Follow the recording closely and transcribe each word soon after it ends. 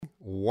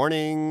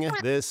Warning,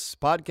 this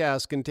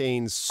podcast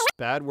contains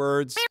bad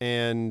words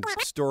and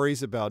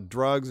stories about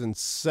drugs and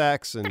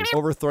sex and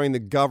overthrowing the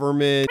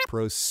government.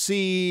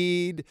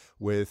 Proceed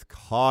with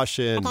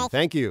caution.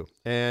 Thank you.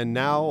 And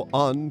now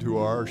on to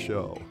our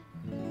show.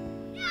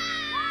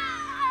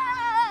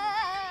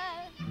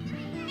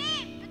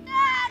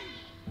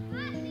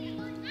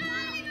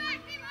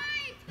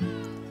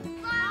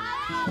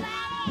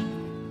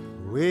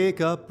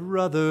 Wake up,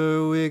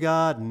 brother, we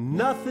got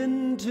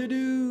nothing to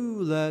do.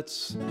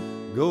 Let's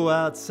go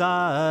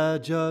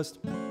outside,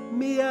 just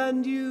me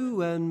and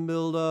you, and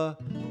build a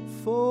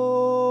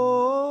fort.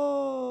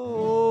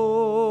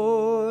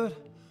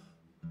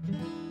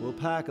 We'll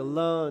pack a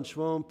lunch,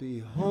 won't be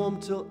home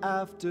till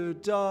after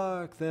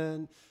dark.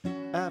 Then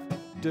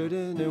after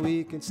dinner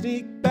we can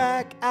sneak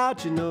back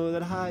out. You know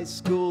that high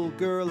school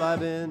girl I've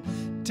been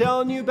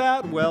telling you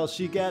about? Well,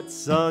 she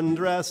gets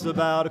undressed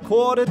about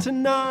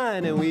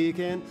 8:45, and we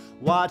can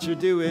watch her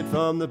do it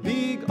from the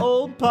big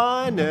old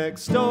pine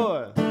next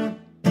door.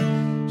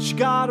 She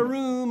got a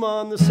room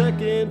on the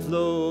second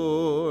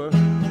floor.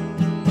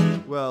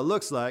 Well,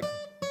 looks like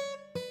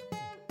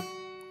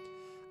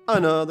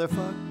another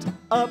fucked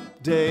up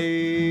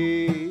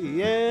day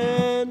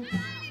in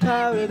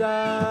paradise.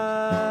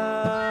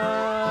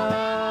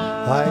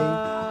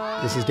 Hi,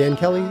 this is Dan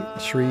Kelly,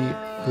 Shri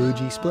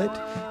Fuji Split.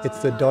 It's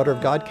the Daughter of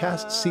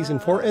Godcast, Season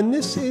 4, and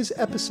this is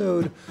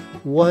episode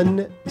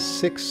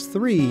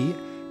 163,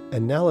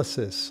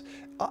 Analysis.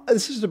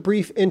 This is a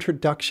brief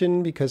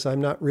introduction because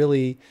I'm not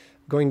really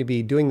going to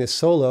be doing this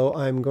solo.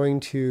 I'm going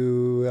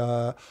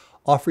to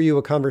offer you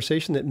a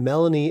conversation that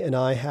Melonie and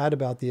I had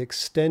about the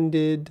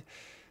extended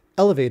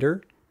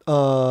elevator,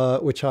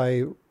 which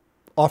I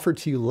offered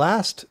to you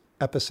last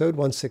episode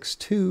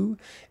 162.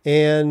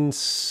 And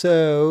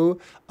so,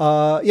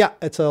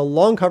 it's a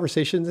long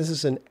conversation. This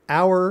is an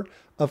hour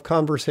of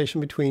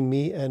conversation between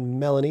me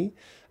and Melonie.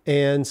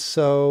 And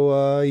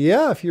so,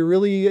 if you're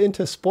really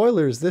into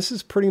spoilers, this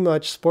is pretty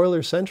much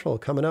spoiler central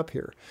coming up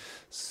here.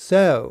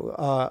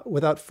 So,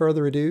 without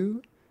further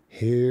ado,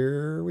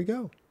 here we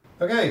go.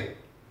 Okay,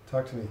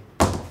 talk to me.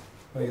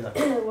 What do you got?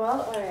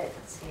 Well, all right,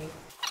 let's see.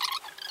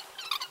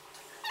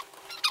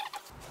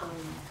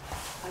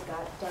 I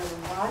got done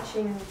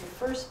watching the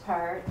first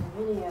part, the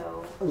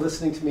video.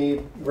 Listening to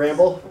me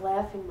ramble?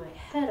 Laughing my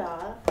head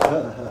off.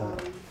 I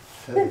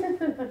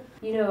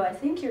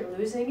think you're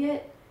losing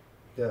it.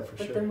 Yeah, for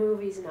but sure. The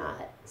movie's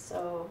not.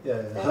 So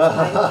yeah.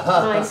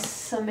 That's my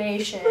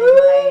summation,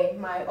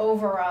 my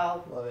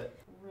overall. Love it.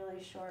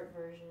 Really short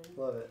version.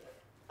 Love it.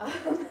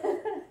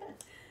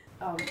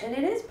 And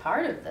it is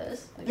part of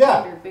this, the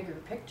bigger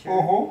picture.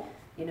 Uh-huh.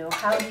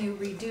 How do you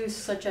reduce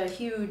such a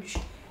huge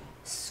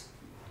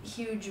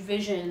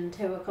vision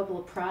to a couple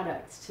of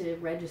products to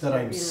register that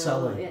I'm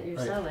selling. You're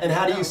right. selling. And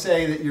how do you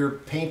say that your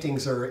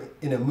paintings are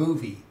in a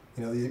movie?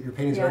 Your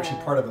paintings are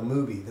actually part of a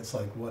movie. That's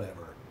like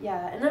whatever.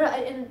 Yeah,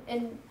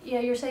 and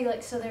you're saying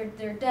like so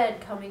they're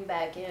dead coming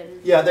back in.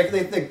 Yeah, they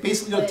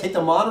basically take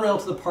the monorail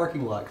to the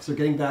parking lot because they're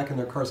getting back in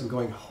their cars and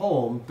going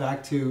home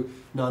back to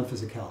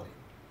non-physicality.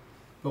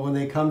 But when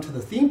they come to the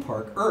theme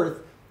park, Earth,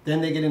 then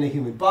they get in a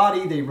human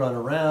body. They run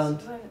around.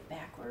 So do I have it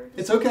backwards?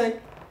 It's okay.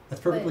 That's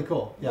perfectly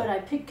cool. Yeah. But I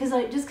because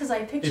I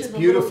picture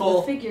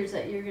the figures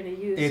that you're going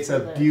to use. It's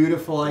a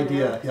beautiful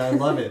idea. Yeah, I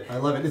love it.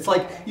 It's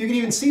like you could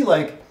even see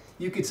to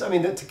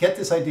get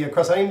this idea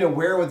across. I don't even know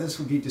where this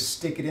would be. Just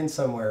stick it in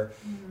somewhere.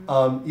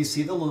 Mm-hmm. You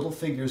see the little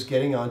figures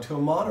getting onto a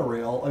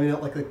monorail.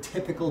 Like a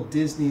typical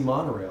Disney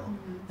monorail,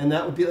 and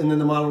that would be. And then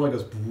the monorail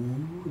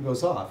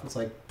goes off. It's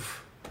like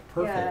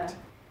perfect. Yeah,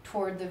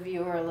 toward the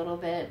viewer a little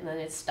bit, and then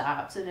it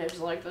stops, and there's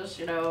like this,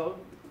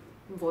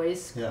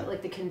 voice,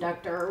 like the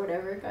conductor or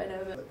whatever kind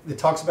of. It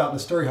talks about in the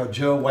story how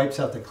Joe wipes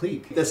out the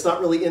clique. That's not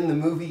really in the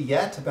movie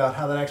yet about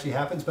how that actually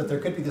happens, but there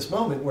could be this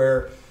moment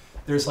where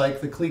there's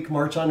like the clique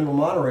march onto a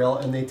monorail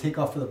and they take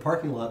off for the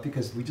parking lot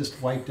because we just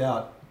wiped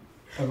out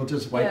a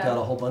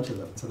whole bunch of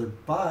them. So they're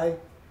bye.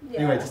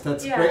 Yeah. Anyway,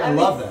 that's great. I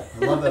love that.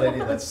 I love that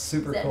idea. That's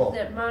super cool.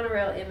 That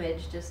monorail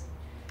image just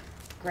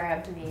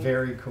grabbed me.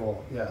 Very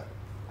cool. Yeah.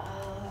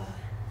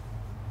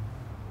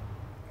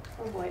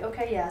 Oh boy.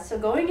 Okay. Yeah. So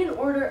going in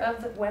order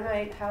of when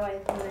I thought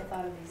of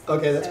these things.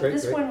 Okay, that's great.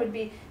 This one would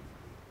be.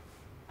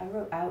 I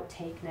wrote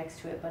outtake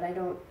next to it, but I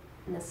don't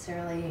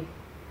necessarily.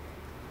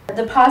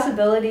 The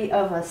possibility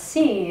of a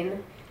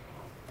scene.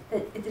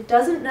 It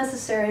doesn't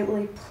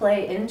necessarily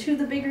play into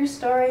the bigger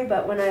story,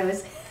 but when I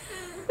was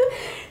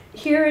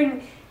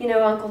hearing,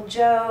 Uncle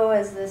Joe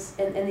as this,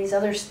 and these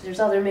others, there's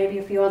maybe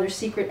a few other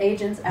secret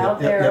agents out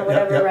there or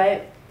whatever,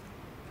 right?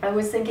 I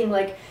was thinking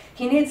like.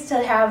 He needs to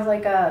have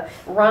like a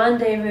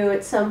rendezvous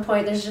at some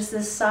point. There's just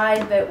this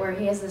side bit where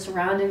he has this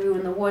rendezvous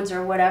in the woods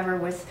or whatever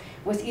with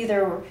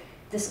either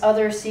this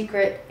other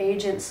secret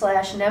agent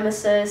 /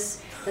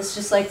 nemesis. That's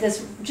just like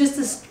this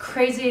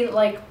crazy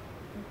like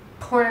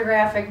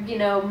pornographic,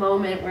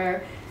 moment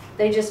where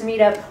they just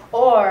meet up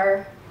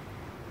or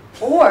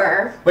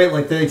wait,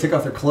 like they take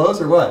off their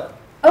clothes or what?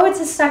 Oh, it's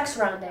a sex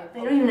rendezvous.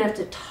 They don't even have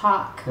to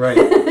talk. Right.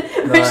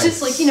 It's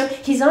just like,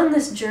 he's on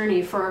this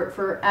journey for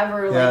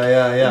forever. Like,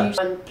 yeah.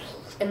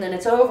 and then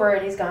it's over,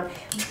 and he's gone.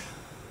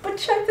 But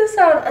check this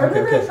out. And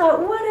then I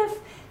thought, what if,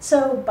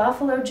 so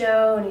Buffalo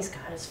Joe, and he's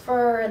got his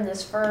fur, and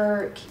this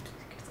fur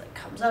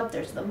comes up,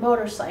 there's the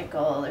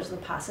motorcycle, there's the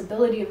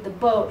possibility of the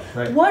boat.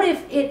 Right. What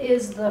if it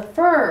is the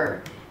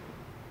fur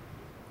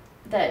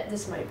that,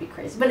 this might be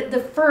crazy, but the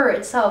fur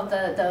itself,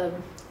 the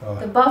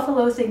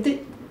buffalo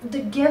thing, the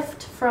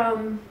gift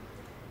from,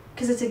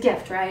 because it's a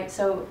gift, right?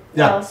 So,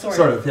 yeah, well, sort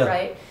of, yeah.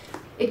 Right?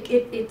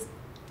 It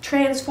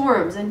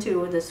transforms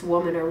into this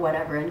woman or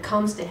whatever and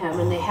comes to him,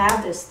 and they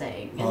have this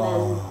thing, and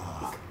then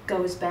it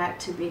goes back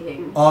to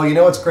being... Oh, you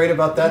know what's great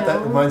about that?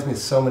 That reminds me of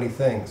so many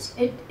things.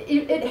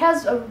 It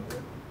has a...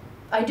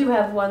 I do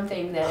have one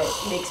thing that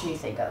it makes me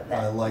think of.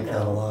 That, I like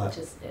that a lot. Which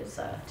is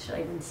should I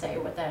even say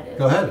what that is?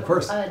 Go ahead, of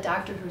course.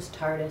 Doctor Who's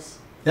TARDIS.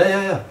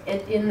 Yeah.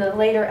 In the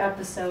later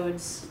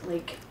episodes,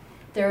 like,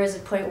 there is a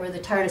point where the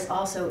TARDIS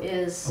also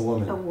is a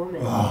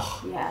woman.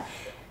 Oh. Yeah,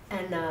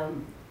 and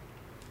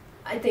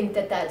I think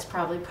that's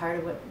probably part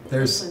of what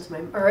influenced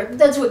my, or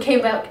that's what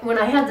came out when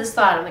I had this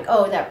thought. I'm like,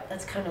 oh,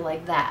 that's kind of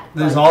like that.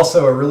 There's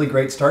also a really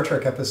great Star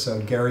Trek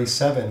episode, Gary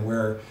 7,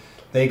 where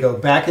they go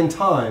back in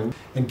time,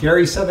 and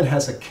Gary 7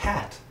 has a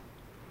cat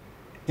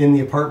in the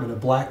apartment, a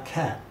black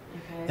cat.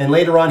 Okay. And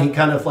later on, he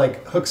kind of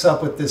like hooks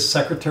up with this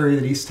secretary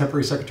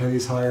temporary secretary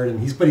he's hired, and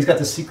he's got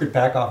this secret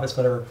back office,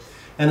 whatever.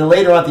 And then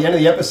later on, at the end of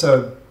the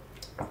episode,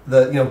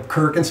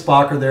 Kirk and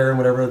Spock are there, and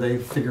whatever, they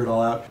figure it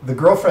all out. The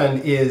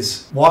girlfriend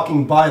is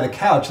walking by the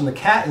couch, and the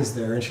cat is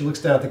there, and she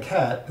looks down at the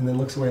cat, and then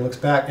looks away and looks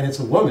back, and it's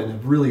a woman, a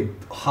really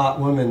hot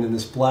woman in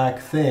this black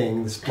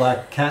thing, this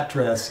black cat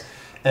dress.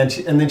 And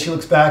then she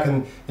looks back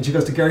and she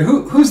goes to Gary,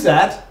 who's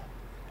that?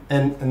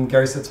 And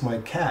Gary says, it's my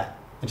cat.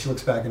 And she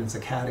looks back and it's a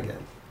cat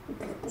again.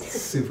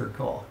 Super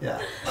cool,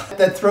 yeah.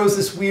 That throws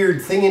this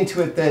weird thing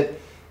into it that,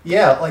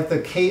 yeah, like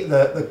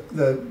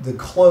the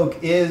cloak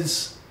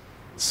is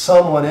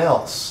someone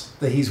else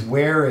that he's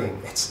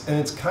wearing.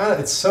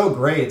 It's so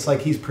great. It's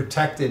like he's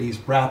protected, he's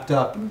wrapped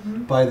up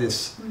by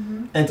this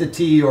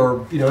entity,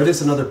 or it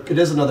is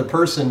another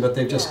person, but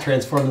they've just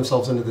transformed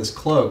themselves into this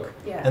cloak,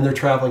 and they're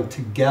traveling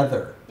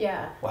together.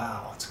 Yeah.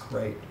 Wow, it's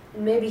great.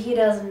 Maybe he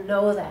doesn't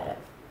know that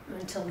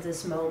until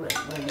this moment.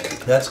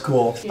 That's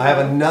cool. I have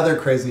another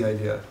crazy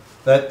idea.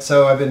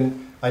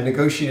 I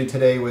negotiated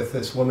today with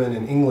this woman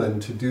in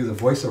England to do the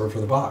voiceover for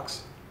the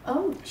box.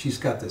 Oh. She's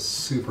got this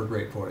super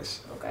great voice.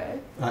 Okay.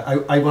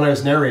 When I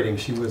was narrating,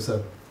 she was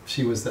the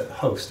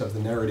host of the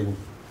narrating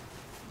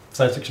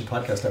science fiction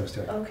podcast I was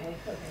doing. Okay.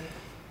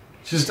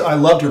 I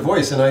loved her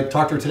voice, and I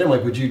talked to her today. I'm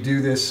like, would you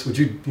do this? Would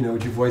you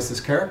voice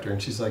this character?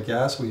 And she's like,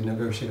 yes. We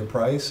negotiate a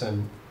price,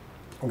 and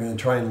we're going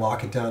to try and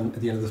lock it down at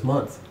the end of this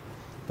month.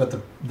 But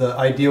the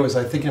idea was,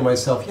 I'm thinking to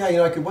myself, I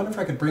wonder if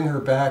I could bring her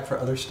back for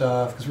other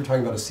stuff, because we're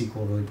talking about a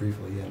sequel really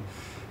briefly,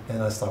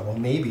 and I thought, well,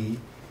 maybe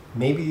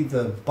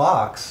the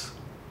box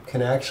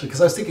can actually, because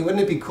I was thinking,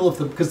 wouldn't it be cool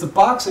because the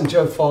box and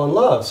Joe fall in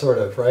love, sort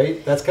of,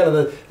 right? That's kind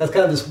of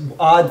this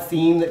odd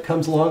theme that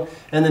comes along,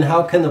 and then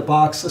how can the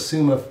box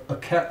assume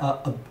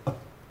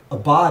a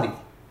body?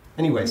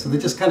 Anyway, so they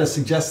just kind of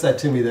suggests that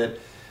to me,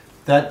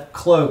 that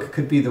cloak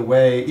could be the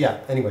way. Yeah.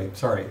 Anyway,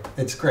 sorry,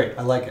 it's great.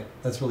 I like it.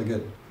 That's really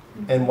good.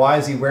 And why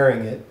is he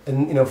wearing it?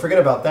 And forget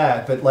about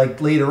that. But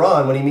like later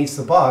on, when he meets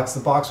the box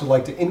would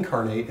like to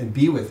incarnate and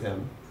be with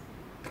him,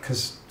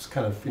 because it's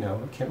kind of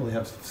can't really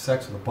have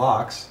sex with a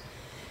box.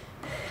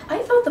 I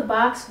thought the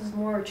box was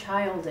more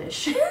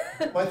childish.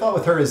 My thought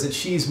with her is that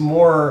she's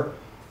more,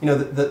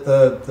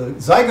 the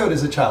zygote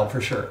is a child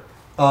for sure,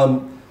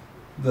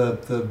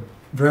 the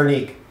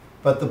Veronique,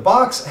 but the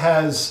box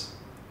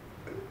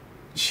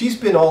she's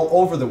been all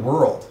over the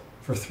world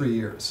for 3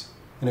 years.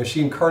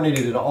 She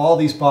incarnated in all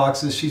these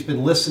boxes. She's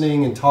been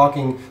listening and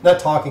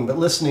but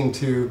listening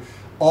to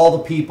all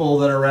the people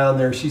that are around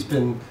there. She's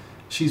taken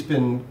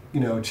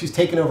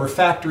over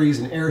factories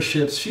and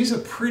airships. She's a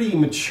pretty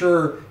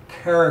mature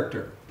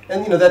character.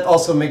 And that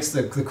also makes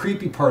the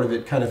creepy part of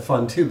it kind of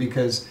fun too,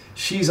 because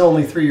she's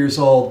only 3 years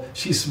old.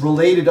 She's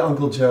related to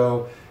Uncle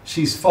Joe.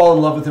 She's fallen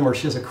in love with him, or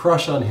she has a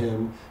crush on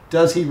him.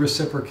 Does he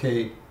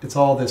reciprocate? It's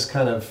all this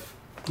kind of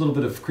little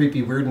bit of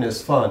creepy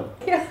weirdness fun.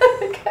 Yeah,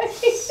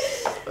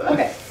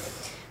 okay.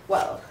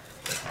 Well.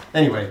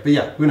 Anyway, but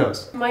yeah, who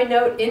knows? My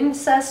note,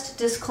 incest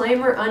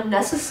disclaimer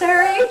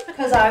unnecessary,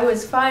 because I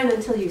was fine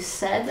until you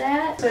said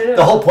that.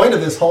 The whole point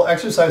of this whole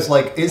exercise,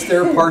 is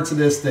there parts of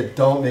this that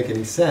don't make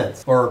any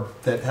sense, or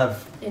that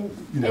have,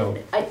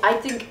 I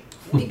think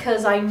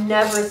because I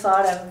never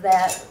thought of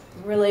that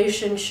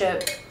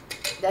relationship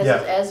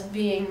as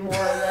being more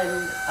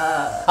than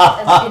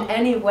as in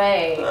any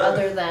way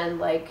other than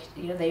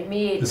they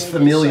meet. This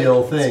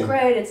familial thing. It's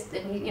great.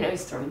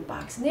 He's throwing the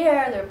box in the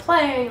air. They're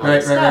playing all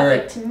this stuff.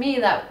 Right. To me,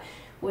 that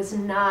was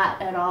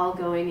not at all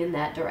going in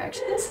that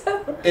direction.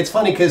 So. It's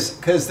funny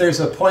because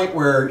there's a point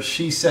where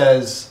she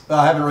says,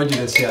 I haven't read you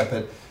this yet,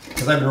 but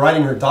because I've been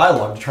writing her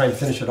dialogue to try and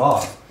finish it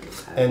off,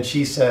 and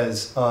she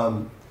says,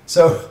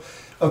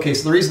 Okay,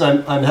 so the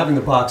reason I'm having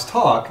the box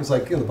talk is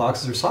the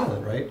boxes are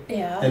silent, right?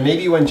 Yeah. And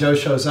maybe when Joe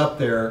shows up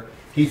there,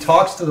 he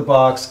talks to the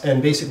box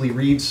and basically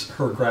reads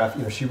her graph.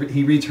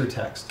 He reads her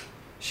text.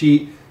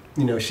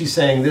 she's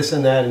saying this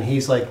and that, and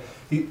he's like,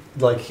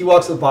 he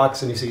walks to the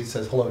box and he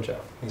says, "Hello, Joe."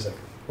 He's like,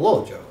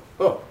 "Hello, Joe."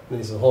 Oh, and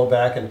he says, "Hello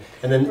back," and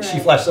then she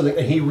flashes something,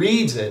 and he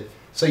reads it.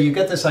 So you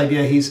get this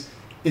idea,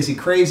 is he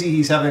crazy?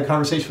 He's having a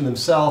conversation with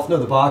himself. No,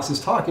 the box is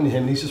talking to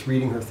him, and he's just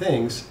reading her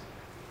things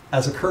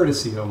as a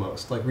courtesy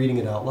almost, like reading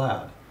it out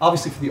loud.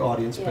 Obviously for the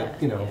audience,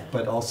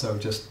 but also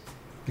just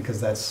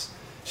because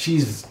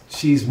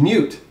she's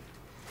mute.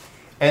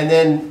 And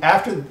then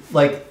after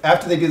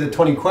they do the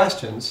 20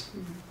 questions,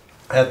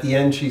 at the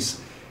end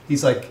he's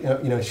like,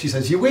 she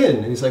says, "You win,"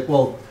 and he's like,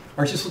 "Well,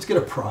 aren't you supposed to get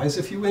a prize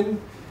if you win?"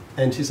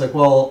 And she's like,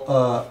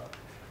 "Well,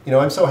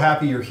 I'm so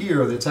happy you're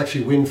here that it's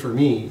actually a win for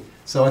me.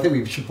 So I think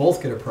we should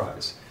both get a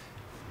prize.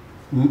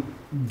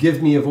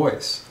 Give me a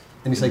voice."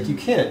 And he's like, "You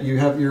can't. You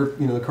have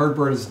the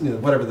cardboard is,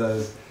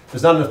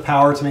 there's not enough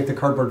power to make the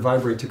cardboard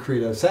vibrate to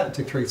create sound,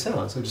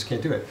 so I just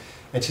can't do it."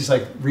 And she's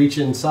like, "Reach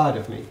inside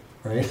of me,"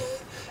 right?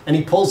 And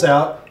he pulls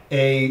out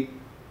a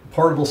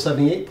portable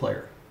 78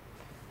 player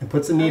and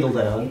puts the needle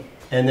down,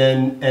 and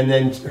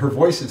then her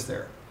voice is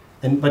there.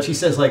 But she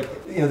says,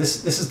 like,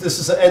 this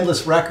is an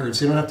endless record,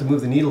 so you don't have to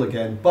move the needle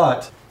again,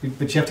 but you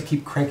have to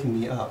keep cranking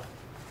me up.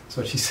 That's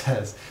what she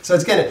says. So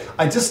it's again,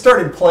 I just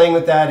started playing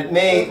with that.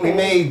 We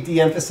may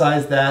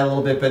de-emphasize that a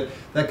little bit, but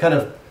that kind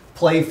of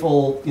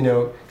playful,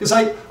 because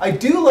I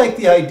do like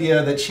the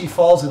idea that she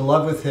falls in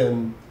love with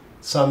him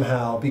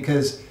somehow,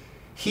 because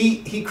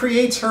he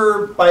creates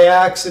her by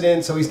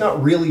accident, so he's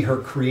not really her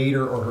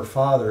creator or her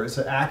father. It's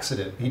an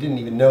accident. He didn't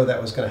even know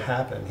that was going to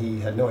happen.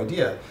 He had no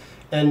idea.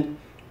 And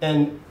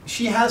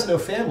she has no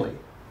family.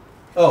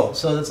 Oh,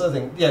 so that's the other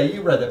thing. Yeah,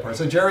 you read that part.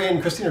 So Jerry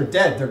and Christine are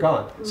dead. They're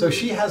gone. Mm-hmm. So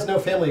she has no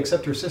family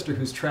except her sister,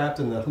 who's trapped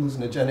in the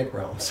hallucinogenic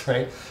realms,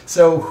 right?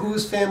 So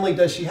whose family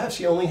does she have?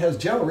 She only has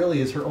Joe,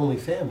 really, is her only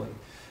family.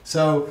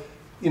 So,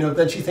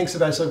 then she thinks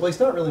about it. She's like, well, he's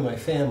not really my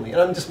family.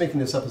 And I'm just making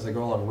this up as I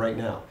go along right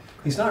now.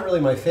 He's not really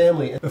my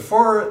family. And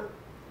before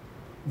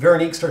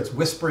Veronique starts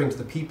whispering to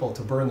the people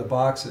to burn the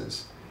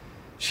boxes,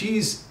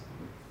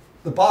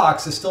 the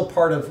box is still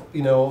part of,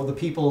 the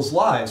people's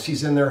lives.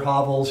 She's in their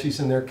hovels. She's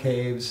in their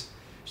caves.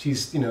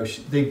 She's,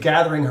 they're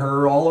gathering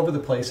her all over the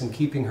place and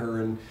keeping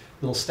her in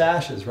little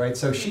stashes, right?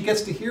 So she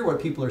gets to hear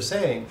what people are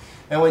saying.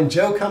 And when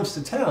Joe comes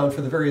to town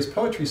for the various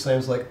poetry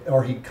slams,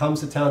 or he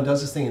comes to town,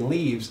 does this thing and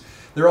leaves,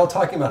 they're all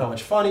talking about how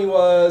much fun he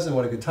was and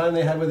what a good time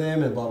they had with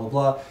him and blah, blah,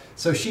 blah.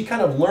 So she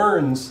kind of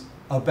learns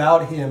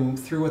about him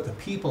through what the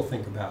people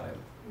think about him.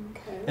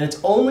 Okay. And it's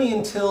only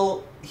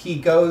until he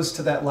goes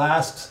to that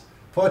last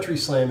poetry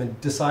slam and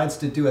decides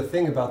to do a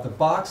thing about the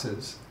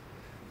boxes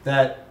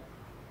that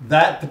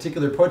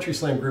particular poetry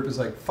slam group is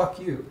like, "Fuck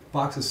you,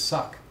 boxes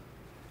suck.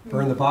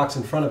 Burn the box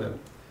in front of him."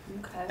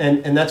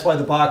 Okay. And that's why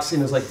the box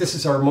is like, this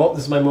is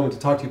my moment to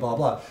talk to you, blah,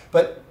 blah.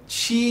 But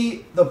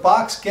the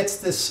box gets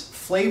this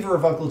flavor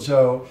of Uncle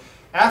Joe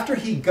after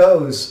he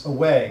goes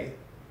away.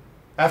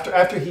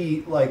 After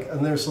he,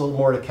 and there's a little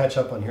more to catch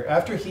up on here.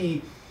 After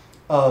he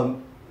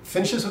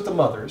finishes with the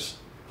mothers,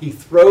 he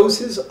throws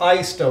his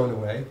eye stone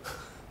away.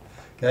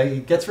 Okay, he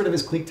gets rid of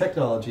his clique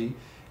technology,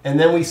 and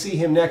then we see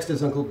him next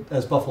as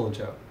Buffalo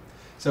Joe.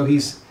 So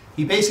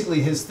he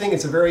basically, his thing,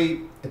 it's a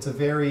very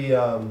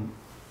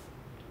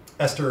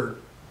Esther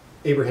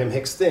Abraham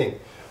Hicks thing.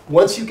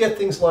 Once you get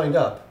things lined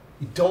up,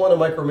 you don't want to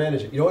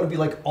micromanage it. You don't want to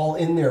be all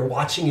in there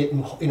watching it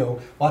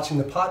and watching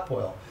the pot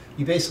boil.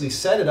 You basically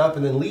set it up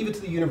and then leave it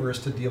to the universe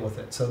to deal with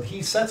it. So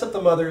he sets up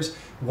the mothers.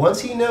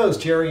 Once he knows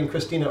Jerry and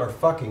Christina are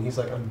fucking, he's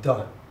like, "I'm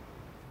done.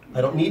 I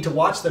don't need to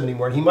watch them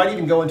anymore." And he might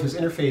even go into his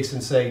interface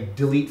and say,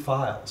 "Delete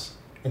files,"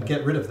 and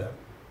get rid of them.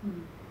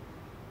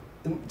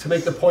 Mm-hmm. To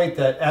make the point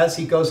that as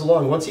he goes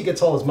along, once he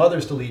gets all his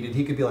mothers deleted,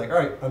 he could be like, "All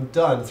right, I'm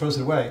done," throws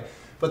it away.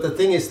 But the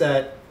thing is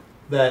that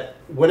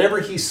whenever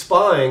he's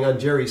spying on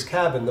Jerry's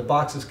cabin, the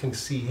boxes can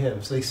see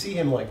him. So they see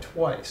him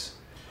twice.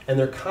 And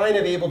they're kind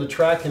of able to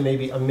track him,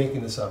 maybe, I'm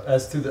making this up,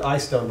 as through the eye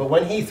stone. But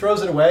when he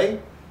throws it away,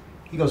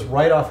 he goes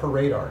right off her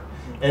radar.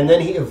 And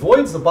then he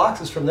avoids the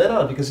boxes from then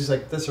on because he's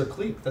like, "That's our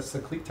clique. That's the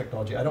clique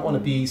technology. I don't want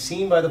to be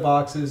seen by the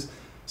boxes."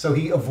 So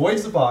he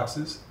avoids the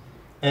boxes.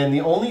 And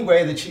the only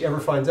way that she ever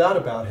finds out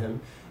about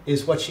him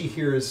is what she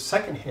hears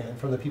secondhand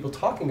from the people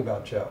talking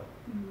about Joe.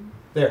 Mm-hmm.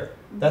 There.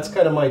 Mm-hmm. That's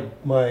kind of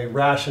my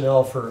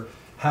rationale for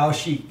how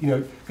she,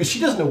 because she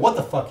doesn't know what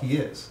the fuck he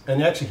is.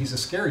 And actually he's a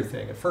scary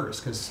thing at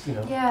first because,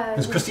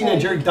 because Christina and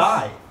Jerry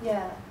die.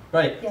 Yeah.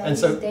 Right. Yeah, and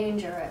he's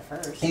danger at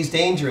first. He's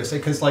dangerous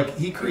because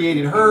he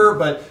created her,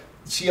 but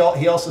he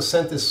also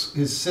sent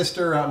his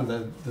sister out in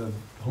the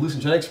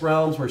hallucinogenics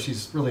realms where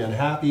she's really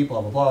unhappy, blah,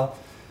 blah, blah.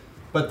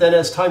 But then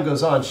as time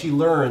goes on, she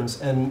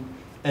learns, and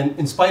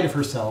in spite of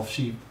herself,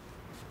 she's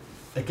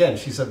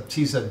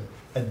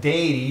a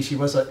deity, she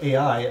was an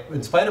AI.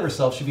 In spite of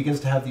herself, she begins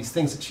to have these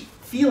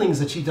feelings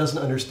that she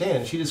doesn't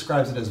understand. She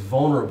describes it as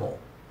vulnerable.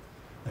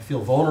 "I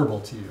feel vulnerable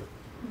to you,"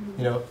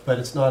 mm-hmm. But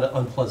it's not an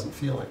unpleasant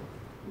feeling.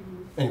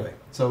 Mm-hmm. Anyway,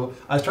 so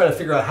I was trying to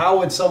figure out how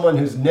would someone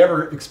who's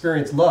never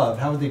experienced love,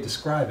 how would they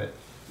describe it?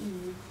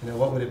 Mm-hmm.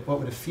 What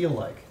would it feel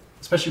like?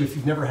 Especially if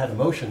you've never had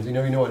emotions, you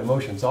know what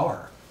emotions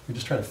are. You're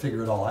just trying to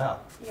figure it all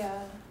out. Yeah.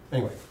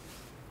 Anyway.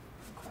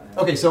 Okay.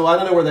 Okay, so I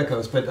don't know where that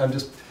goes, but I'm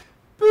just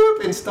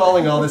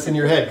installing all this in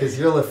your head because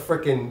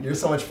you're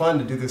so much fun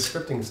to do this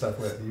scripting stuff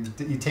with.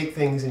 You take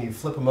things and you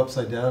flip them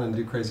upside down and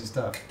do crazy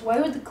stuff. Why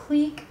would the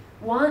clique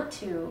want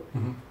to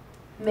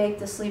make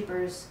the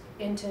sleepers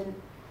into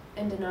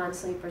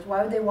non-sleepers?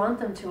 Why would they want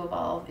them to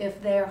evolve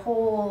if their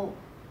whole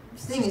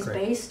thing is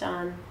based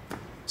on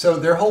so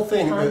their whole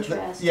thing,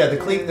 contrast?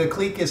 the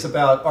clique is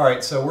about, all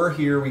right, so we're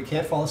here, we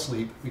can't fall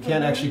asleep, we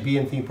can't actually be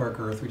in theme park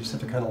Earth, we just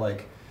have to kind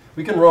of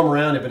we can roam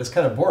around it, but it's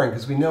kind of boring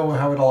because we know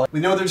we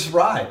know there's just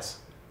rides.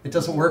 It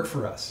doesn't work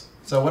for us.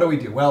 So what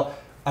do? Well,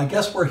 I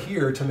guess we're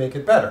here to make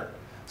it better.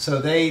 So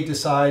they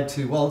decide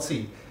to, well, let's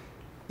see,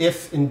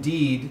 if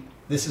indeed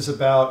this is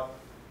about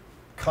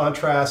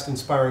contrast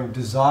inspiring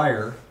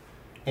desire,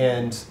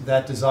 and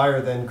that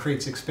desire then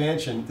creates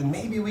expansion, then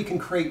maybe we can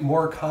create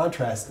more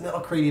contrast, and that'll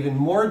create even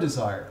more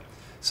desire.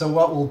 So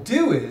what we'll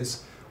do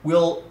is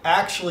we'll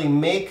actually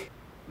make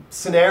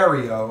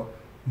scenario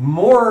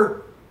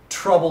more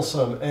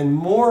troublesome and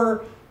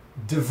more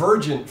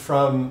divergent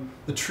from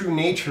the true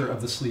nature of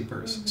the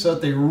sleepers, so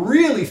that they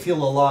really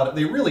feel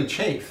they really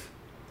chafe.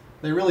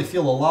 They really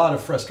feel a lot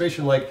of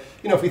frustration.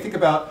 If we think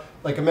about,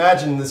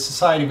 imagine the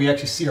society we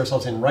actually see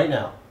ourselves in right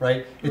now,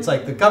 right? It's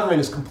like the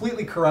government is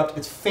completely corrupt,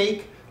 it's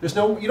fake, you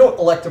don't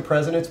elect a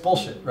president, it's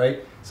bullshit,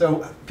 right?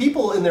 So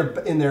people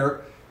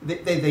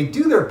they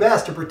do their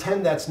best to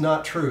pretend that's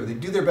not true. They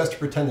do their best to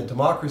pretend that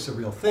democracy is a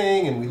real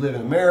thing, and we live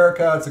in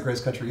America, it's the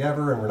greatest country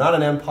ever, and we're not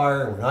an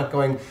empire, and we're not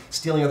going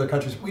stealing other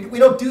countries. We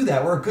don't do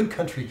that, we're a good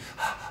country.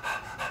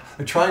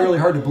 They're trying really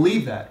hard to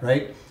believe that,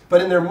 right?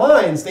 But in their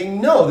minds, they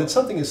know that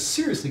something is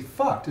seriously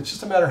fucked. It's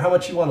just a matter of how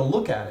much you want to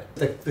look at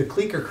it. The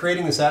clique are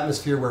creating this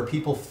atmosphere where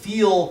people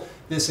feel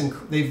this,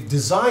 they've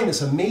designed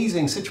this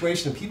amazing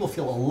situation, and people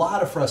feel a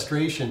lot of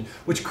frustration,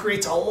 which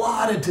creates a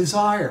lot of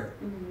desire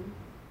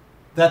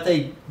that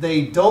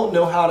they don't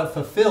know how to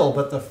fulfill,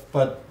 but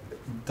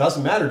it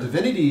doesn't matter.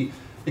 Divinity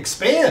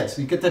expands.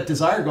 You get that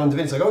desire going.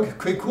 Divinity's like,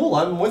 okay, cool,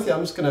 I'm with you.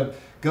 I'm just going to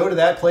go to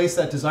that place,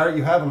 that desire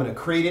you have. I'm going to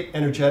create it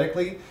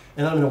energetically,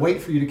 and I'm going to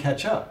wait for you to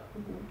catch up.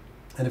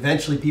 And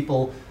eventually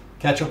people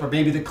catch up, or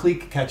maybe the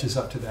clique catches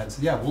up to that and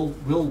says, yeah,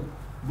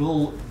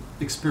 we'll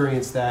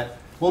experience that.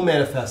 We'll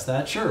manifest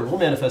that. Sure, we'll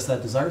manifest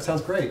that desire. It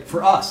sounds great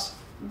for us.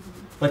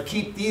 But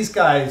keep these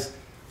guys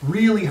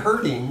really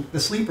hurting, the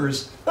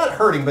sleepers, not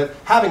hurting, but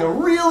having a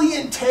really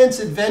intense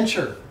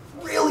adventure.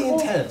 Really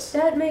intense.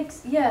 That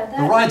makes,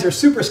 the rides are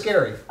super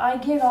scary. I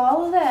get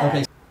all of that.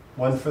 Okay.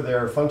 One for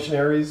their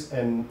functionaries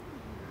and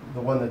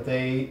the one that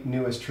they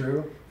knew as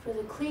true. For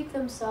the clique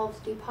themselves,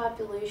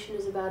 depopulation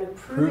is about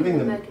improving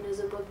the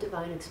mechanism of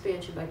divine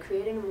expansion by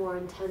creating a more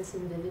intense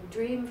and vivid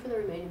dream for the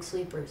remaining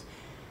sleepers.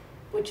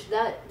 Which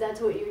that's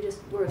what you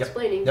just were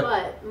explaining.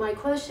 But my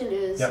question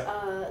is,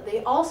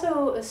 they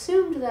also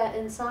assumed that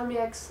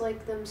insomniacs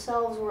like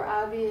themselves were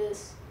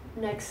obvious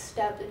next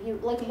step.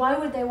 And why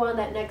would they want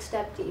that next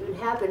step to even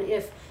happen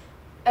if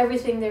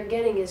everything they're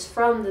getting is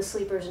from the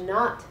sleepers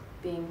not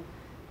being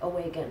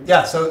awakened?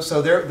 Yeah. So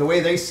the way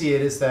they see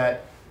it is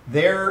that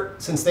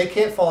since they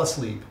can't fall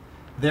asleep,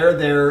 they're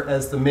there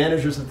as the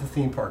managers of the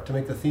theme park to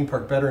make the theme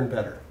park better and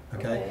better.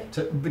 Okay.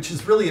 Which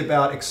is really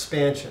about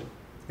expansion.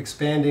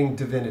 Expanding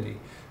divinity.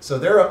 So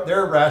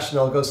their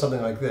rationale goes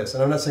something like this,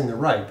 and I'm not saying they're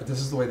right, but this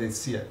is the way they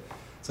see it.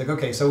 It's like,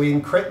 okay, so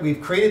we've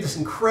created this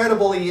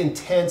incredibly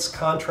intense,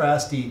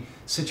 contrasty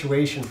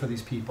situation for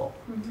these people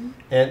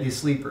and these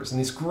sleepers,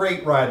 and this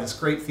great ride, this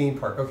great theme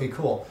park. Okay,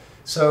 cool.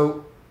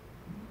 So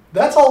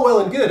that's all well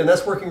and good, and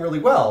that's working really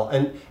well,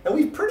 and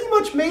we've pretty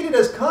much made it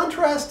as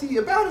contrasty,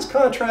 about as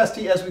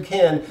contrasty as we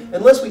can,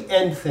 unless we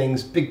end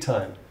things big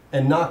time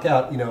and knock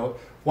out,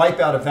 wipe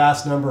out a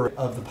vast number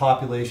of the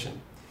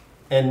population.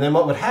 And then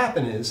what would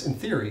happen is, in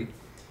theory,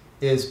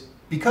 is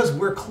because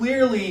we're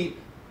clearly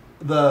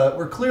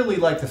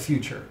like the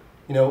future.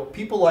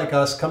 People like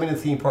us coming to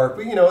the theme park.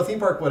 A theme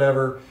park,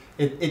 whatever.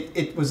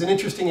 It was an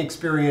interesting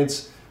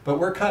experience, but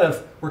we're kind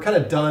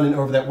of done and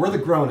over that. We're the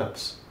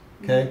grown-ups.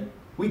 Okay,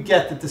 we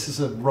get that this is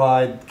a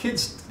ride.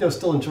 Kids,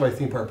 still enjoy a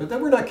theme park, but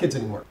then we're not kids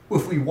anymore.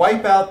 If we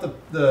wipe out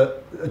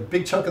a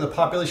big chunk of the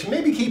population,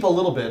 maybe keep a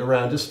little bit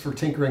around just for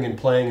tinkering and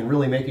playing and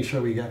really making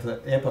sure we have to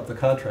amp up the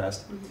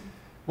contrast.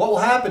 What will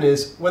happen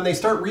is when they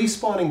start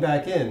respawning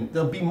back in,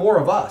 there'll be more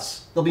of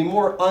us. There'll be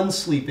more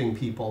unsleeping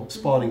people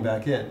spawning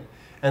back in.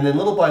 And then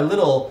little by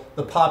little,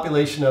 the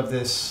population of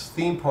this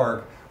theme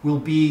park will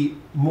be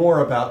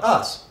more about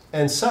us.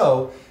 And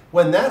so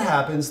when that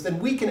happens, then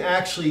we can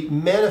actually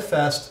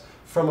manifest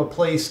from a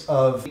place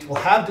of,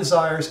 we'll have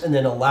desires and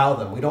then allow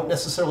them. We don't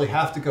necessarily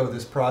have to go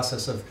this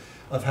process of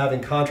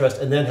having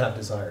contrast and then have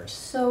desires.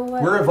 So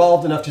we're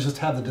evolved enough to just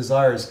have the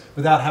desires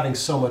without having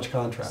so much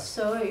contrast.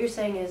 So what you're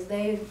saying is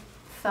they've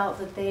felt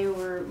that they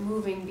were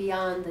moving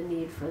beyond the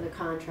need for the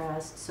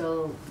contrast,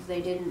 so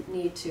they didn't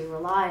need to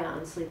rely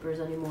on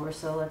sleepers anymore,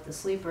 so let the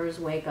sleepers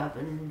wake up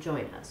and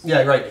join us.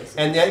 Yeah, right.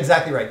 Basically. And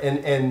exactly right.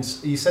 And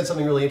you said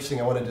something really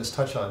interesting I want to just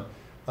touch on.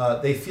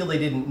 They feel they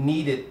didn't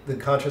need the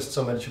contrast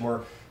so much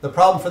more. The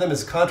problem for them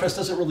is contrast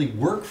doesn't really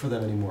work for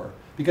them anymore.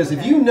 Because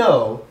if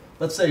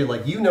let's say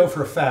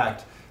for a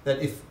fact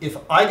that if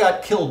I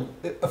got killed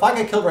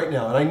right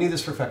now, and I knew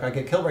this for a fact, I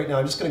get killed right now,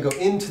 I'm just going to go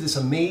into this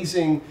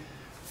amazing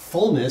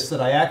fullness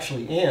that I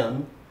actually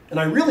am, and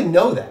I really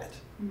know that.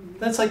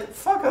 That's like,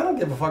 fuck, I don't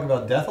give a fuck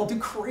about death. I'll do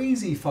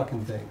crazy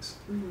fucking things.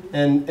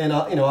 And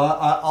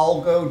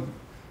I'll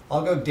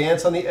go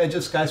dance on the edge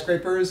of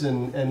skyscrapers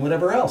and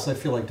whatever else I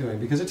feel like doing,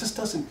 because it just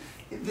doesn't,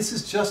 this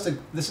is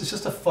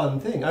just a fun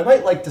thing. I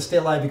might like to stay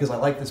alive because I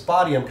like this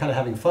body. I'm kind of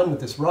having fun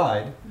with this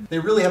ride. They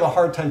really have a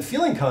hard time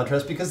feeling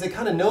contrast because they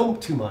kind of know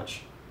too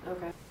much.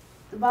 Okay.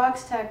 The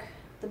box tech,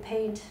 the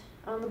paint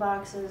on the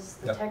boxes,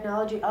 the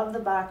technology of the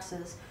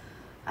boxes,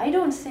 I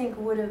don't think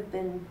would have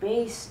been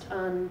based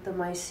on the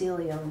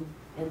mycelium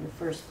in the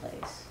first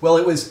place. Well,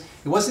 it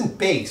wasn't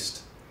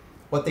based.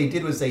 What they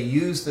did was they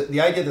used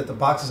the idea that the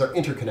boxes are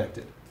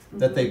interconnected,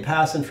 that they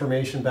pass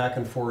information back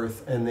and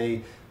forth, and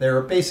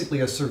they're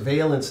basically a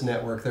surveillance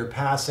network. They're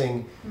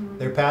passing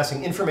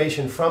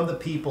information from the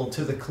people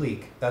to the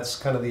clique. That's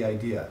kind of the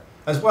idea.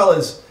 As well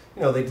as,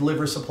 they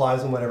deliver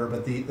supplies and whatever,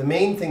 but the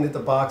main thing that the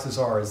boxes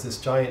are is this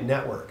giant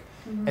network.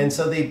 And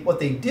so what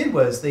they did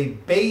was they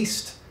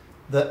based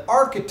the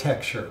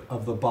architecture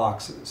of the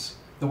boxes,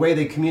 the way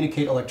they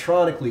communicate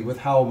electronically, with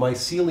how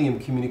mycelium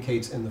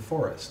communicates in the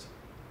forest.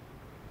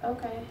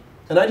 Okay.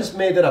 And I just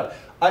made that up.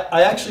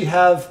 I actually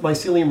have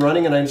mycelium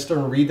running, and I'm just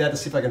going to read that to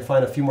see if I can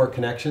find a few more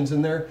connections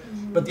in there.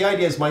 But the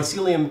idea is the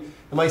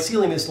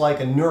mycelium is like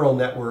a neural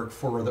network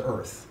for the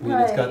Earth. I mean,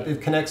 it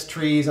connects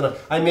trees, and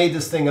I made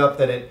this thing up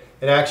that it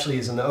actually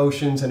is in the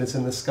oceans and it's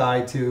in the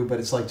sky too, but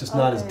it's like just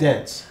not as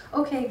dense.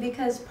 Okay,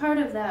 because part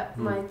of that,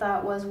 my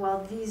thought was,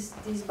 well, these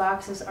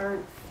boxes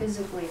aren't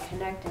physically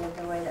connected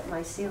the way that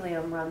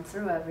mycelium run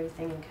through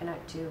everything and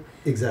connect to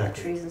the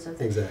trees and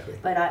stuff. Exactly.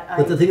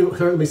 But the thing,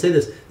 let me say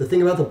this, the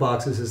thing about the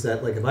boxes is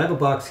that, like, if I have a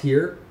box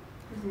here,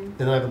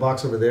 and I have a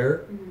box over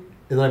there,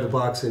 and I have a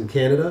box in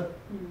Canada,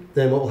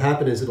 then what will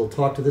happen is it'll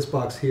talk to this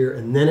box here,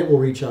 and then it will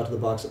reach out to the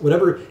box.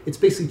 Whatever, it's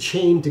basically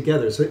chained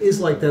together. So it is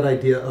like that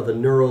idea of a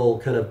neural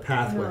kind of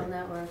pathway. Neural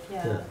network,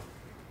 yeah.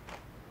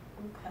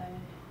 Okay.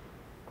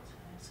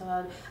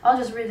 So I'll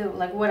just read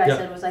what I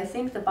said was, I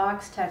think the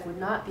box tech would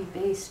not be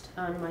based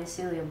on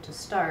mycelium to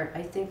start.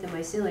 I think the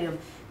mycelium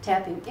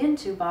tapping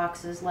into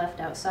boxes left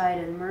outside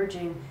and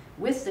merging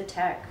with the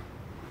tech,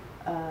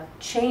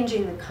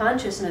 changing the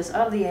consciousness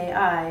of the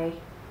AI,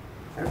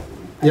 I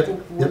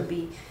think would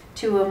be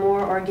to a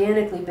more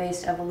organically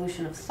based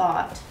evolution of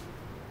thought.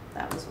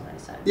 That was what I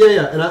said.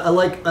 Yeah, and I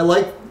like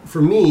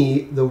for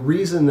me, the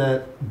reason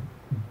that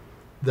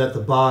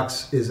the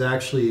box is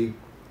actually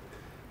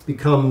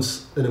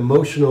becomes an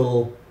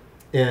emotional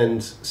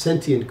and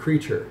sentient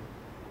creature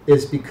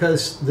is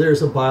because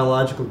there's a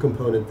biological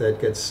component that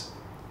gets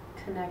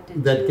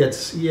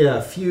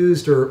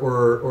fused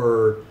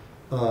or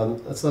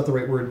that's not the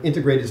right word.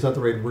 Integrated is not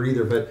the right word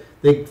either, but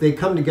they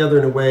come together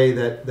in a way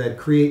that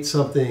creates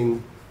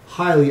something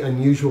highly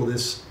unusual,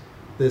 this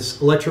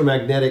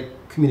electromagnetic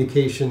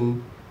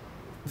communication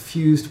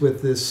fused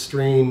with this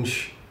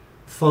strange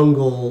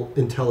fungal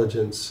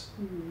intelligence.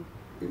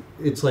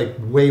 It's like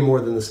way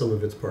more than the sum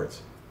of its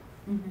parts.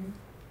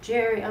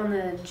 Jerry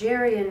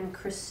and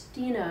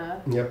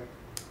Christina,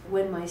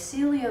 when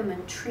mycelium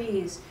and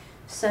trees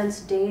sense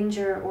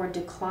danger or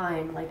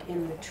decline, like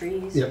in the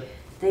trees,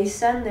 they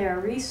send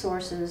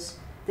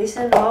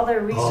all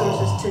their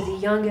resources to the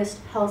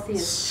youngest,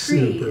 healthiest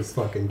trees.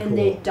 Fucking cool. And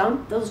they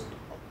dump, those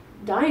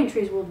dying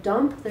trees will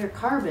dump their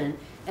carbon,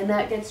 and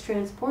that gets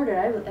transported,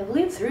 I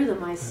believe, through the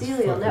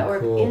mycelial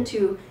network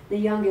into the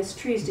youngest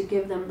trees to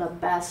give them the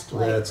best.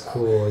 That's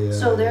cool, yeah.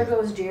 So there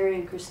goes Jerry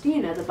and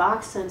Christina. The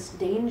box sensed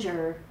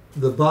danger.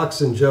 The box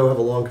and Joe have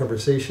a long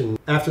conversation.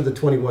 After the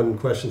 20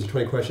 questions,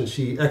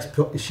 she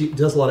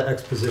does a lot of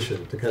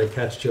exposition to kind of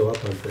catch Joe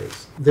up on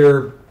things.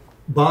 Their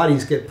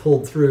bodies get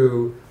pulled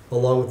through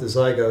along with the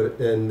zygote,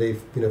 and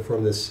they've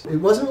formed this. It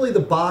wasn't really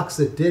the box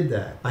that did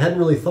that. I hadn't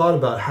really thought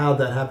about how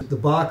that happened. The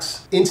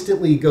box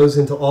instantly goes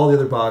into all the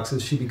other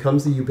boxes. She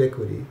becomes the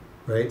ubiquity,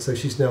 right? So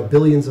she's now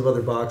billions of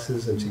other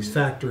boxes, and she's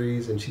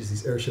factories, and she's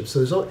these airships.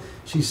 So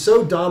she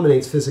so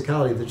dominates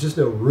physicality, there's just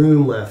no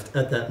room left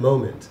at that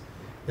moment.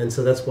 And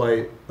so that's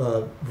why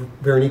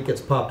Veronique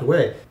gets popped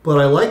away. But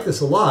I like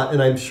this a lot,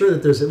 and I'm sure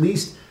that it's at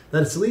least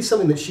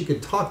something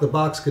that the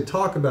box could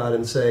talk about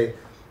and say,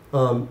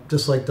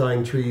 just like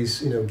dying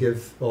trees,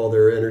 give all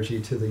their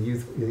energy to the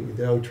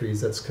young trees.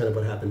 That's kind of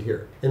what happened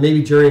here. And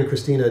maybe Jerry and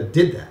Christina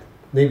did that.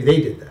 Maybe they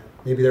did that.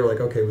 Maybe they were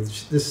like, okay, well,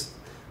 this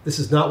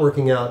is not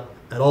working out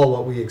at all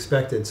what we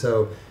expected.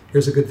 So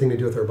here's a good thing to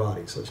do with our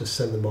bodies. Let's just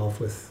send them off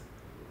with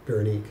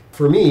Veronique.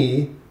 For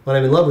me, when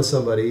I'm in love with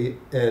somebody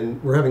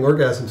and we're having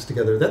orgasms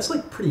together, that's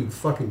like pretty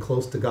fucking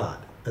close to God.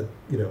 It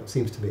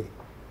seems to me.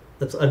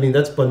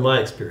 That's been my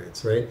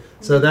experience, right?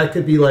 So that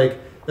could be like.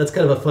 That's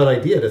kind of a fun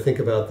idea to think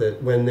about,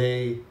 that when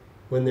they're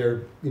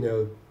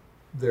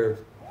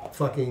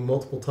fucking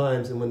multiple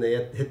times, and when they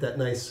hit that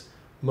nice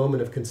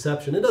moment of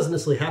conception, it doesn't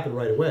necessarily happen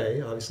right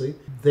away, obviously.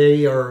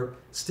 They are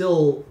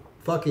still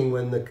fucking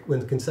when the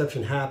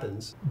conception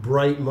happens.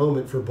 Bright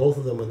moment for both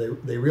of them when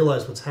they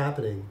realize what's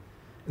happening,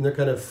 and they're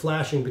kind of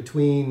flashing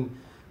between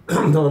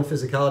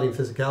non-physicality and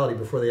physicality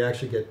before they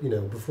actually get,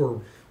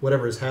 before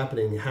whatever is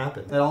happening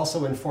happens. That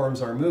also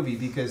informs our movie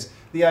because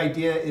the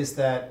idea is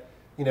that,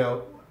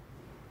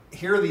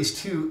 here are these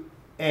two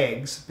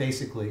eggs,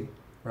 basically,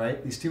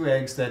 right? These two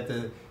eggs that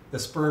the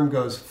sperm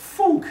goes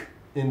funk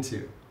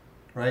into,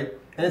 right?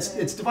 And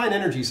it's divine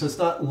energy, so it's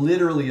not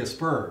literally a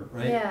sperm,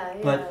 right? Yeah.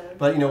 But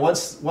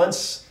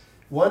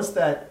once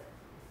that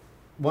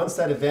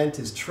event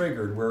is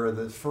triggered, where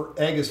the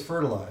egg is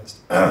fertilized,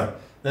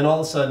 then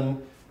all of a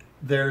sudden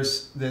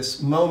there's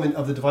this moment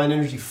of the divine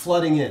energy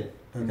flooding in,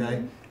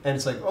 okay? And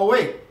it's like, oh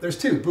wait, there's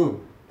two,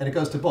 boom, and it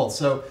goes to both.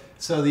 So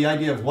the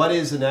idea of what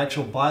is an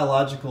actual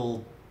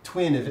biological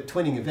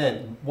twinning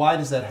event, why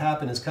does that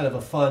happen, is kind of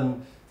a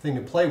fun thing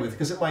to play with,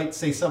 because it might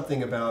say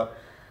something about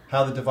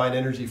how the divine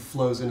energy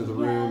flows into the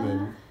room.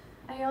 And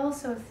I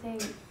also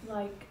think,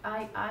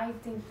 I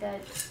think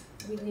that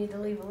we need to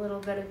leave a little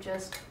bit of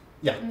just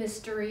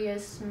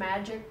mysterious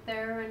magic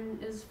there,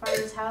 and as far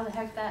as how the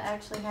heck that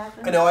actually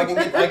happens. I know I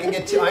can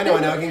get too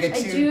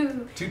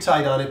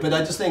tight on it, but I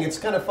just think it's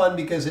kind of fun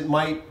because it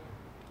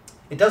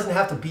doesn't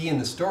have to be in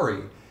the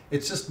story.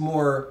 It's just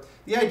more,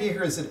 the idea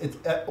here is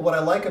that what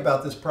I like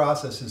about this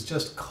process is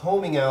just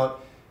combing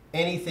out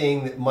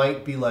anything that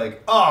might be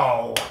like,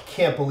 oh, I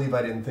can't believe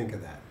I didn't think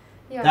of that.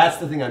 Yeah. That's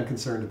the thing I'm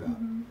concerned about.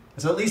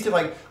 So at least if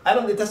it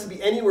has to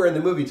be anywhere in the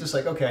movie, it's just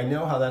like, okay, I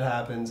know how that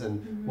happens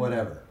and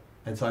whatever.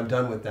 And so I'm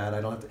done with that.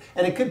 I don't have to,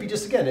 and it could be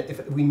just, again,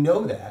 if we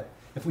know that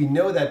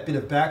bit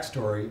of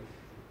backstory,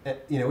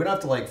 we don't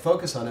have to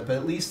focus on it, but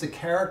at least the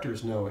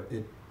characters know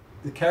it.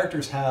 The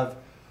characters have,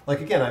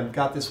 again, I've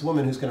got this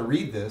woman who's going to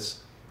read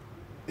this.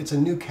 It's a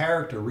new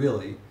character,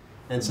 really.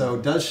 And so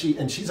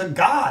and she's a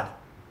god,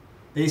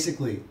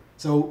 basically.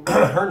 So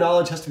her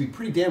knowledge has to be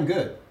pretty damn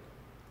good.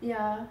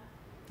 Yeah.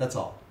 That's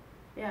all.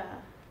 Yeah.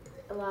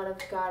 A lot of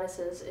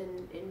goddesses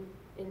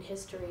in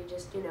history,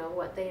 just,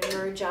 what they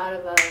emerge out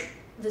of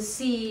the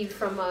sea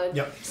from a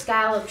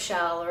scallop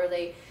shell, or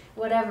they,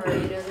 whatever,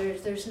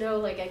 there's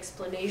no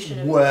explanation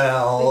of it.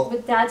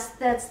 But that's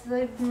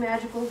the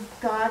magical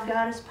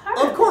goddess part.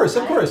 Of course.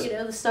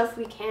 The stuff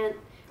we can't.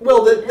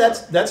 Well,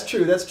 that's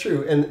true.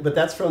 But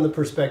that's from the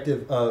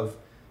perspective of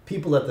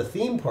people at the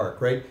theme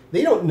park, right?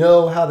 They don't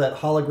know how that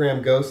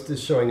hologram ghost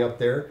is showing up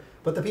there,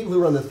 but the people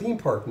who run the theme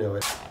park know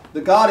it.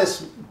 The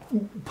goddess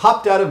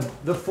popped out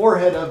of the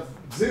forehead of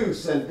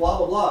Zeus and blah,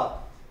 blah, blah.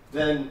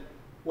 Then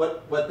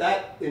what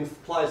that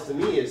implies to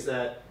me is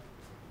that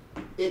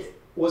it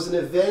was an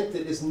event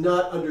that is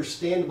not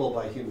understandable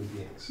by human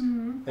beings.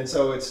 And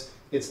so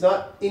it's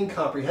not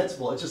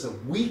incomprehensible, it's just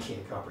that we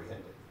can't comprehend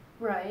it.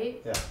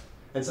 Right. Yeah.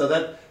 And so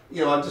that,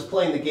 I'm just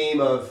playing the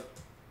game of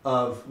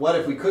what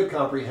if we could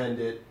comprehend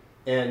it,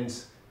 and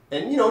just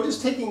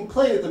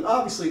playing with them.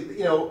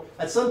 Obviously,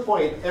 at some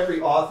point every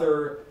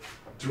author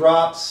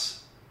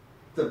drops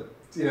the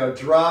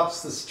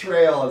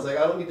trail and it's like,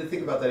 I don't need to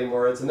think about that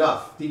anymore, it's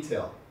enough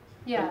detail.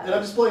 Yeah. And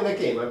I'm just playing that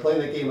game. I'm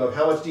playing that game of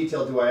how much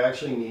detail do I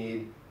actually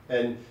need,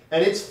 and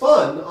it's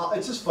fun.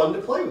 It's just fun to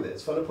play with it.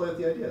 It's fun to play with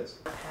the ideas.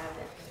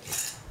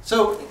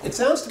 So it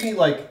sounds to me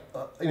like,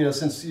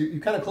 since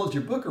you kind of closed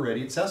your book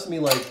already, it sounds to me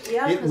like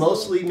it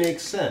mostly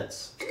makes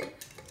sense.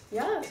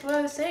 Yeah, that's what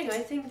I was saying. I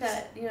think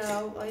that,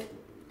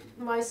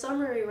 my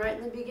summary right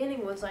in the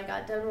beginning was I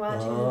got done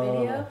watching the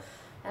video,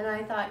 and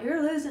I thought,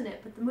 you're losing it,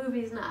 but the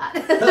movie's not.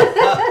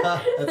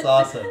 That's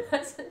awesome.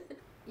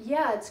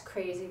 Yeah, it's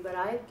crazy, but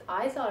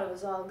I thought it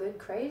was all good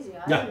crazy.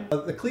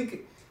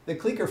 The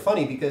clique are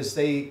funny because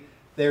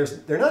they're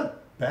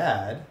not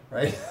bad,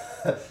 right?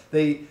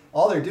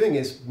 All they're doing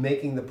is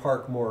making the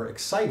park more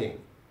exciting,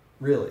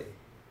 really.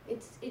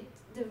 It's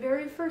the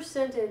very first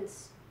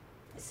sentence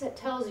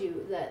tells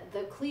you that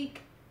the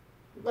clique,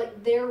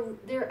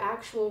 their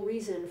actual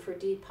reason for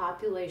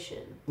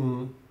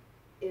depopulation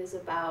is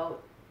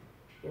about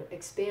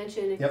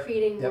expansion and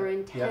creating more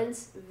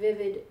intense,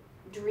 vivid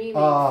dreaming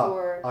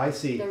for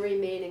the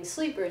remaining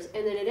sleepers,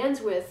 and then it ends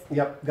with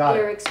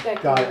they're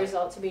expecting the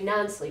result to be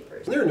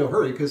non-sleepers. They're in no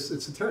hurry because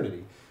it's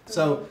eternity.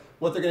 So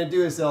what they're going to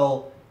do is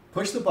they'll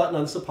push the button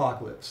on this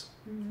apocalypse,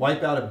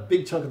 wipe out a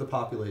big chunk of the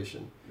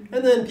population,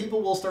 and then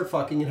people will start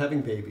fucking and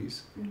having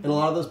babies, and a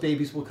lot of those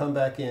babies will come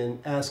back in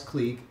as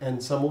clique,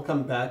 and some will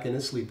come back in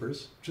as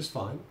sleepers, which is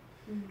fine.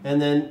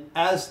 And then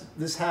as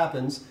this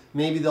happens,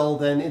 maybe they'll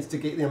then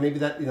instigate, maybe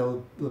that,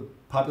 the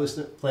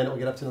population of the planet will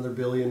get up to another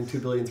billion, 2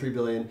 billion, 3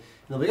 billion, and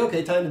they'll be,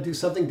 okay, time to do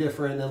something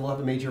different, and then we'll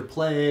have a major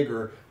plague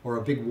or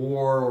a big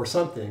war or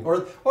something.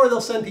 Or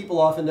they'll send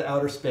people off into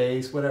outer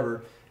space,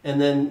 whatever.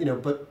 And then,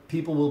 but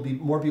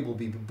more people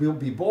will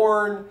be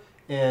born,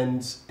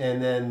 and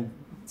then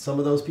some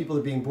of those people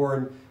that are being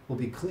born will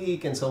be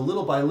clique, and so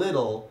little by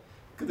little,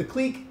 the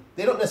clique,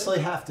 they don't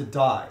necessarily have to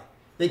die.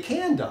 They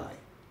can die.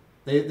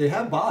 They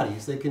have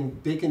bodies. They can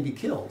be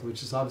killed,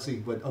 which is obviously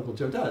what Uncle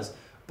Joe does.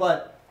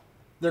 But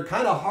they're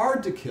kind of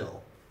hard to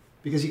kill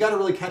because you got to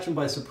really catch them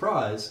by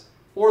surprise,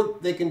 or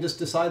they can just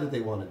decide that they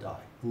want to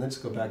die and then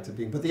just go back to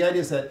being. But the idea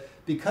is that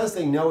because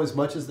they know as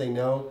much as they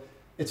know,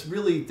 it's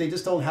really, they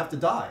just don't have to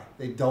die.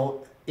 They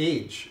don't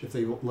age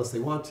unless they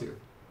want to.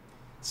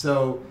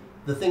 So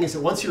the thing is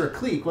that once you're a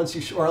clique,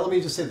 or let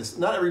me just say this,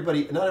 not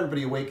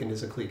everybody awakened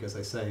is a clique, as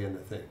I say in the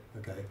thing,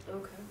 okay?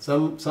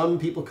 Okay. Some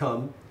people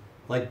come,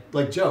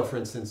 like Joe, for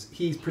instance,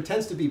 he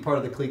pretends to be part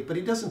of the clique, but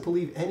he doesn't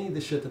believe any of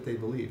the shit that they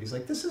believe. He's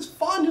like, this is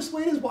fun, just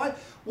wait,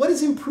 what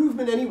is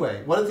improvement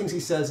anyway? One of the things he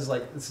says is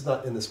like, this is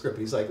not in the script,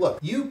 but he's like, look,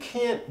 you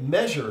can't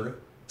measure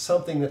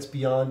something that's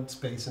beyond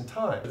space and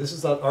time. This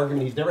is not an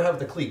argument he's never had with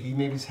the clique.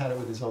 Maybe he's had it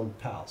with his own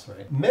pals,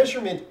 right?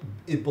 Measurement,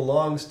 it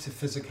belongs to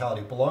physicality,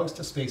 it belongs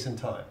to space and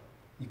time.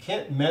 You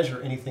can't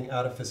measure anything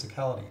out of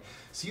physicality.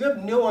 So you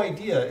have no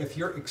idea if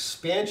your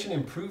expansion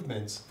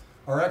improvements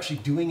are actually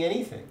doing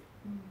anything.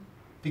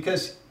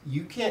 Because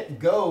you can't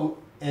go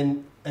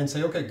and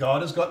say, okay,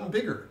 God has gotten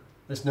bigger.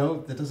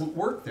 That doesn't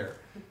work there.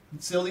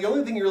 So the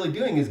only thing you're really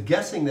doing is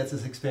guessing that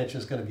this expansion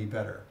is going to be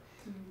better.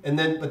 And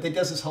then, but they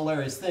does this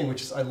hilarious thing,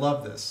 which is, I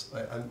love this.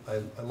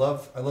 I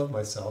love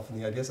myself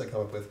and the ideas I come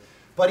up with.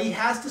 But he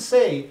has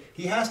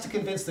to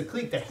convince the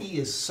clique that he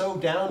is so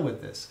down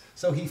with this.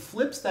 So he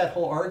flips that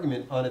whole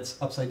argument on its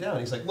upside down.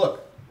 He's like,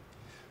 look,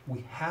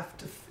 we have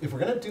to, if we're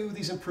going to do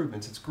these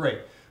improvements, it's great,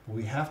 but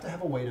we have to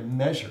have a way to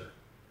measure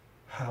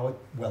how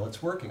well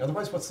it's working.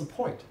 Otherwise, what's the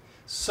point?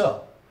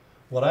 So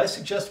what I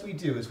suggest we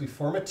do is we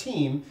form a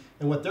team,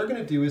 and what they're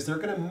going to do is they're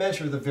going to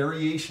measure the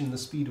variation in the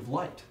speed of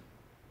light.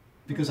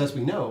 Because as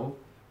we know,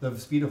 the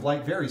speed of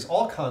light varies.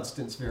 All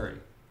constants vary.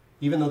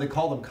 Even though they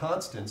call them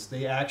constants,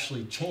 they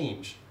actually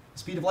change. The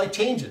speed of light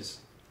changes.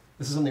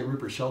 This is something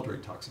Rupert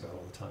Sheldrake talks about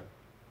all the time.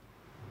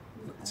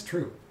 It's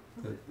true.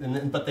 But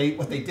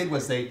what they did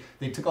was they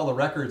took all the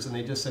records and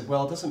they just said,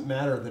 well, it doesn't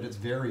matter that it's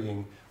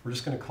varying. We're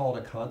just going to call it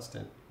a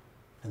constant.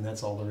 And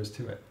that's all there is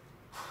to it.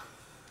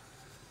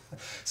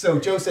 So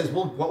Joe says,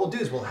 what we'll do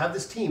is we'll have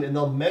this team and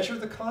they'll measure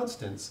the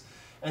constants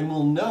and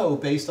we'll know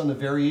based on the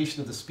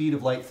variation of the speed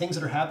of light, things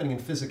that are happening in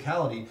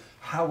physicality,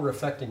 how we're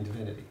affecting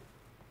divinity.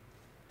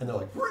 And they're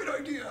like, great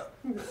idea.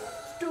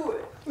 Let's do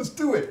it. Let's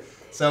do it.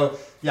 So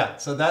yeah,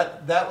 so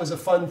that was a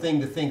fun thing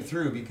to think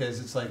through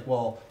because it's like,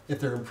 well, if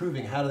they're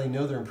improving, how do they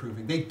know they're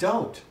improving? They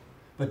don't.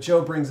 But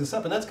Joe brings this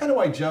up. And that's kind of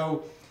why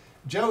Joe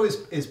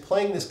is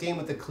playing this game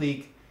with the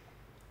clique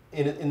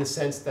in the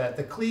sense that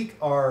the clique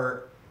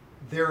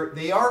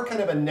they are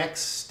kind of a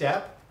next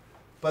step,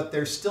 but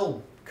they're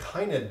still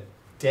kind of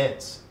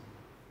dense,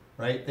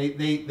 right?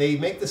 They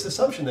make this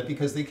assumption that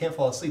because they can't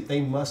fall asleep,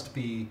 they must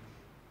be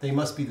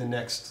the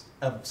next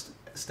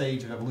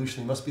stage of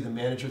evolution. They must be the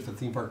managers of the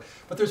theme park.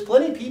 But there's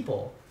plenty of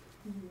people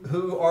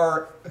who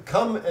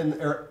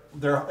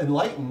they're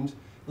enlightened.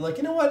 They're like,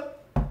 you know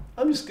what?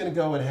 I'm just going to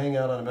go and hang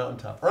out on a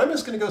mountaintop, or I'm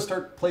just going to go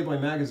start Playboy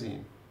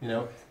magazine.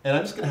 And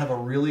I'm just going to have a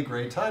really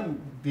great time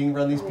being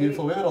around these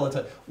beautiful women all the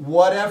time,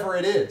 whatever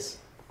it is,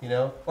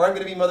 or I'm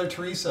going to be Mother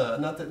Teresa.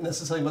 Not that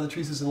necessarily Mother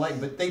Teresa's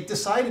enlightened, but they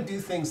decide to do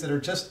things that are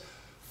just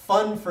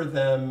fun for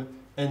them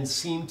and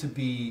seem to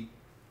be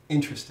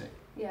interesting.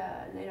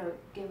 Yeah, and they don't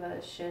give a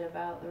shit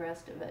about the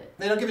rest of it.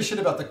 They don't give a shit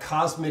about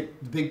the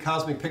big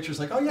cosmic pictures.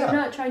 Like, oh yeah, they're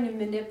not trying to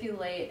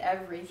manipulate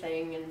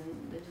everything, and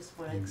they just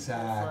want to have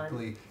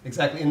fun.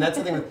 Exactly. And that's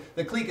the thing with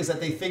the clique is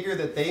that they figure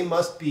that they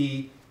must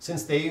be,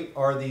 since they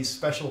are these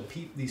special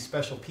people, these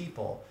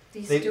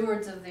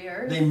stewards of the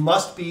earth. They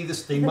must be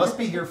this. They must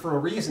be here for a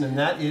reason, and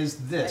that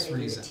is this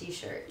reason. A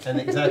T-shirt.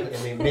 And exactly,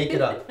 and they make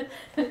it up.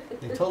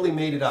 They totally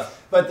made it up.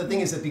 But the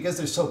thing is that because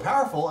they're so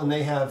powerful and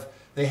they have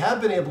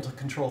been able to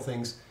control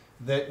things,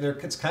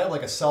 it's kind of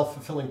like a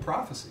self-fulfilling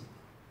prophecy.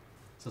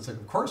 So it's like,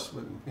 of course,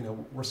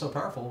 we're so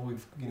powerful.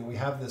 We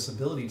have this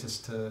ability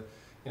just to,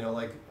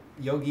 like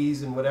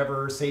yogis and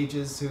whatever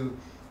sages who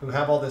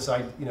have all this,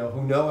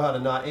 who know how to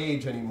not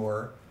age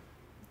anymore.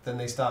 Then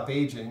they stop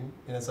aging,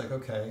 and it's like,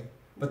 okay.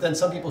 But then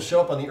some people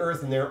show up on the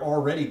earth and they're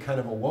already kind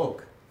of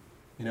awoke,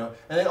 And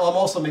I'm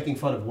also making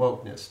fun of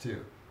wokeness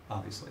too,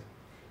 obviously.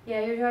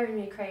 Yeah, you're driving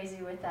me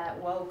crazy with that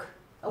woke.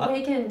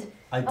 Awakened.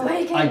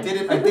 Awakened. I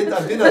did it on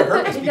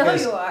purpose I know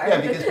you are. Yeah,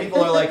 because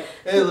people are like,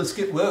 hey, let's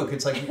get woke.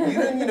 It's like,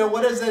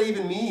 what does that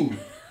even mean?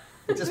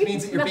 It just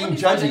means that you're being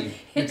judgy.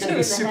 You're going to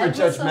be super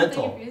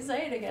judgmental. If you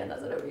say it again,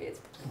 that's what it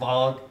means.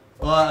 Bonk.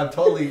 Well, I'm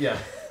totally, yeah.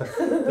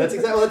 That's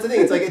the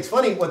thing. It's like, it's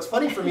funny. What's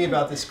funny for me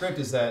about this script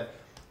is that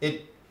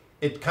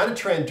it kind of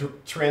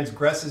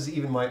transgresses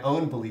even my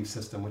own belief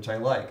system, which I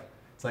like.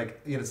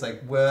 It's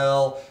like,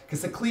 well,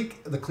 because the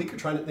clique are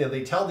trying to,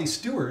 they tell these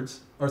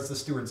stewards, or it's the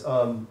stewards,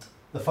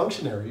 the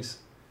functionaries,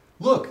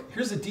 look,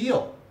 here's the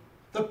deal.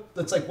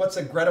 It's like, what's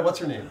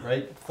her name,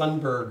 right?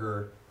 Thunberg,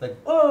 or like,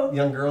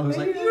 young girl who's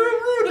like,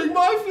 you're ruining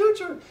my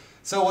future.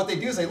 So what they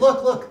do is they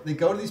look, they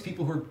go to these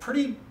people who are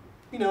pretty,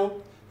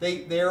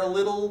 they're a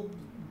little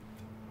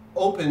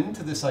open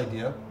to this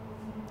idea.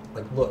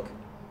 Like, look,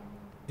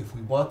 if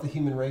we want the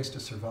human race to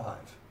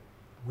survive,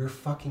 we're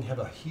fucking have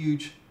a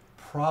huge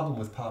problem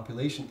with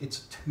population.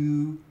 It's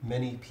too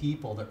many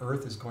people. The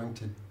earth is going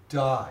to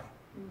die.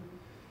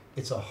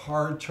 It's a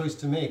hard choice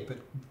to make, but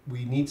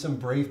we need some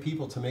brave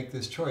people to make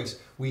this choice.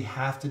 We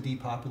have to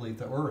depopulate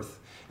the earth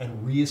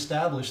and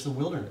reestablish the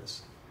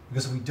wilderness.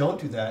 Because if we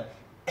don't do that,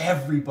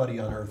 everybody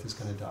on earth is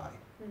going to die.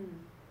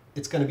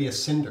 It's going to be a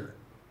cinder.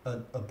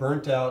 a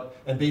burnt out,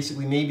 and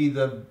basically maybe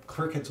the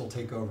crickets will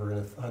take over in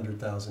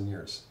 100,000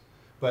 years,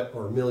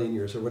 or a million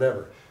years, or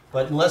whatever.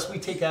 But unless we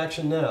take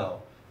action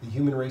now, the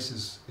human race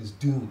is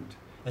doomed.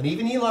 And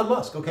even Elon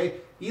Musk, okay?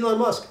 Elon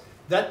Musk,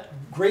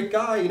 that great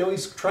guy, you know,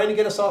 he's trying to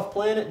get us off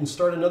planet and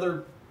start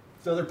another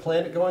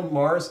planet going,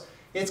 Mars.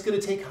 It's going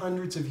to take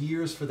hundreds of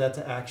years for that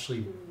to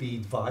actually be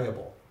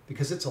viable,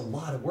 because it's a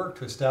lot of work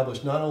to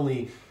establish not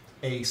only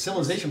a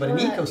civilization, but an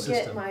ecosystem.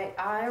 Get my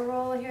eye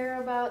roll here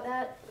about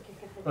that.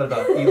 What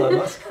about Elon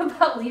Musk?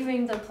 About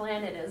leaving the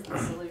planet as the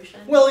solution.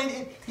 Well,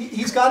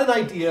 he's got an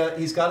idea.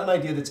 He's got an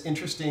idea that's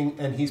interesting,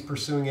 and he's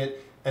pursuing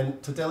it.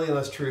 And to tell you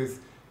the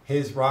truth,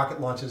 his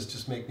rocket launches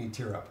just make me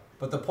tear up.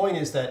 But the point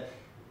is that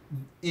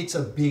it's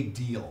a big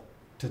deal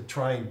to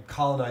try and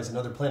colonize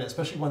another planet,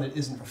 especially one that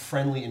isn't a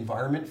friendly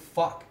environment.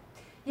 Fuck.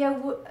 Yeah.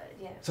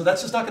 Yeah. So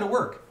that's just not going to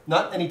work.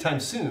 Not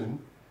anytime soon.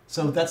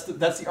 So that's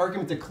the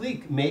argument the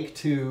clique make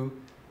to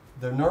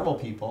the normal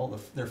people,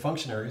 their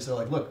functionaries. They're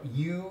like, look,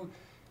 you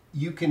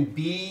can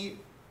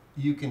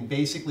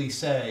basically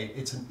say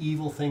it's an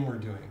evil thing we're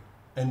doing,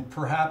 and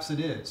perhaps it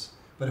is.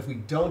 But if we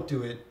don't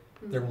do it,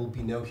 there will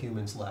be no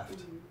humans left.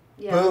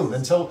 Yes. Boom.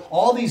 And so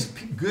all these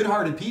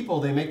good-hearted people,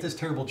 they make this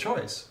terrible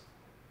choice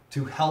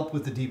to help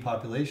with the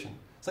depopulation.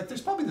 It's like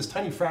there's probably this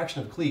tiny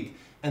fraction of clique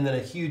and then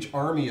a huge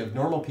army of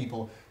normal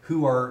people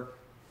who are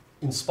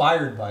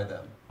inspired by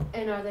them.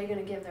 And are they going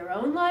to give their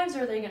own lives,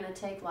 or are they going to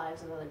take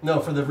lives of other people?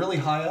 No, for the really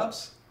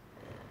high-ups,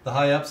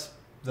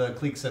 the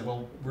clique said,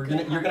 well, you're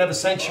gonna have a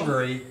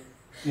sanctuary,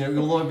 you know,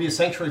 it'll be a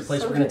sanctuary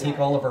place. So We're gonna take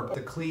all of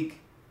the clique.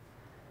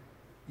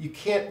 You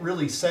can't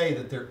really say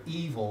that they're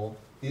evil.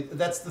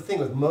 That's the thing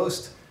with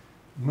most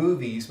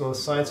movies,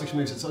 most science fiction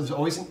movies. There's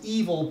always an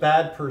evil,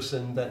 bad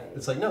person that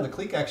it's like, no, the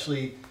clique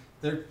actually,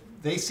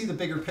 they see the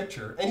bigger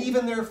picture, and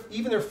even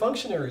their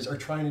functionaries are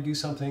trying to do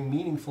something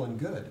meaningful and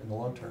good in the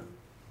long term.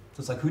 So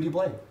it's like, who do you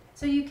blame?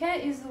 So you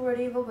can't use the word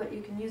evil, but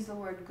you can use the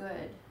word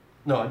good.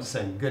 No, I'm just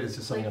saying good is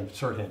just something I'm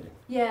shorthanding.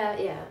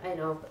 Yeah, I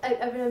know.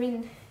 I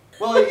mean.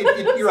 Well,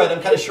 you're right.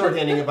 I'm kind of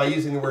shorthanding it by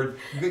using the word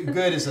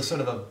good is a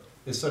sort of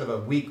a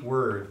weak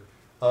word.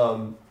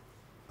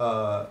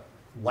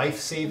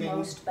 Life-saving.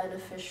 Most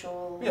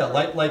beneficial. Yeah,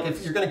 like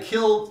if you're going to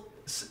kill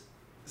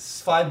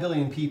 5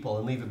 billion people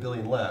and leave 1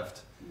 billion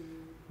left,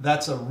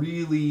 that's a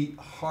really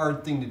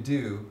hard thing to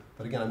do.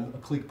 But again, I'm a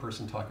clique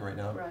person talking right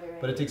now. Right.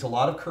 But it takes a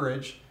lot of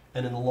courage,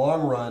 and in the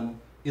long run,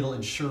 it'll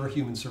ensure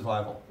human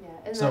survival. Yeah,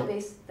 and so,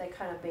 that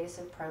kind of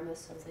basic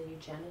premise of the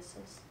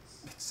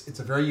eugenicists. It's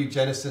a very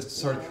eugenicist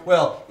sort of.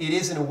 Well, it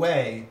is in a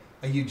way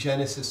a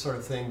eugenicist sort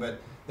of thing, but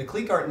the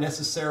clique aren't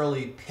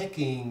necessarily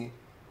picking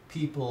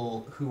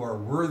people who are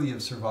worthy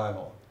of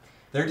survival.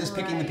 They're just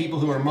picking the people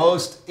who are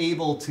most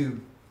able to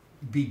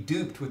be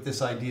duped with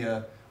this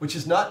idea, which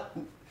is not.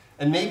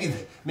 And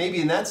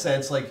maybe in that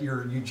sense, like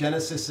you're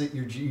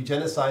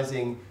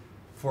eugenicizing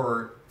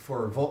for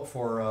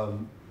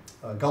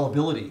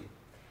gullibility.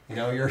 You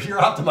know, you're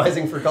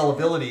optimizing for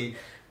gullibility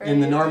in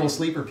the normal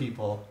sleeper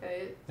people.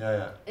 Right.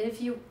 Yeah. And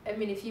if you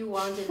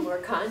wanted more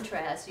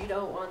contrast, you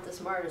don't want the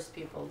smartest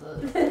people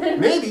to.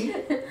 maybe.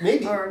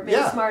 Or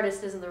maybe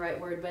smartest isn't the right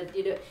word, but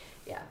you do.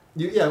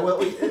 Yeah. Well,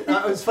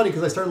 it's funny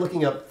because I started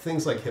looking up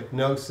things like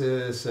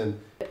hypnosis and.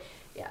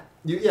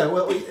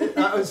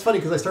 It's funny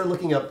because I started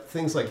looking up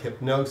things like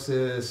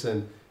hypnosis,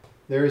 and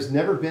there has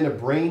never been a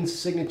brain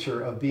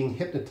signature of being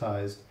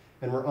hypnotized,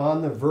 and we're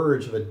on the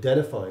verge of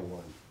identifying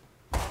one,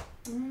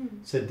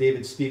 said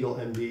David Spiegel,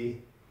 MD.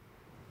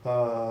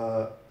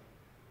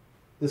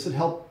 This would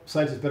help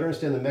scientists better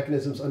understand the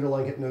mechanisms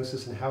underlying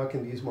hypnosis and how it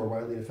can be used more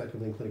widely and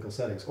effectively in clinical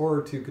settings,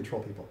 or to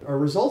control people. Our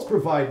results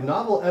provide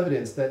novel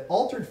evidence that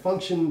altered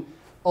functional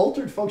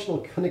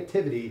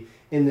connectivity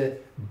in the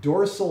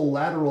dorsal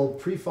lateral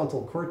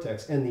prefrontal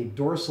cortex and the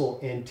dorsal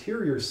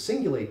anterior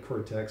cingulate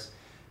cortex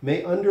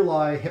may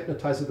underlie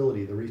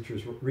hypnotizability, the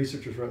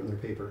researchers wrote in their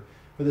paper.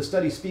 For the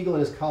study, Spiegel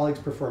and his colleagues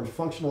performed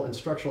functional and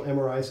structural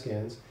MRI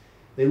scans.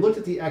 They looked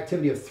at the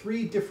activity of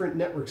 3 different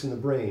networks in the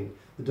brain: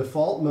 the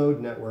default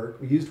mode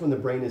network, used when the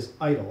brain is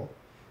idle,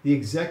 the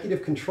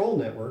executive control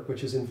network,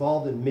 which is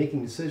involved in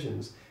making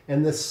decisions,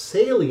 and the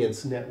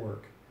salience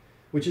network,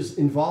 which is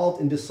involved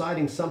in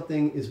deciding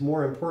something is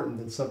more important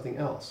than something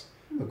else.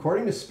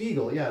 According to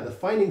Spiegel, the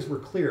findings were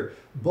clear.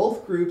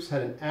 Both groups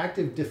had an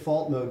active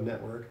default mode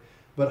network,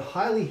 but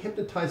highly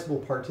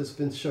hypnotizable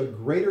participants showed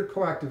greater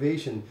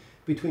coactivation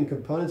between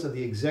components of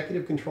the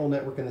executive control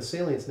network and the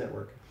salience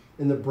network.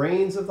 In the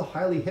brains of the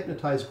highly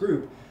hypnotized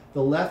group,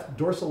 the left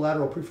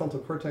dorsolateral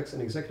prefrontal cortex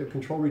and executive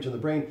control region of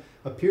the brain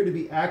appear to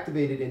be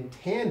activated in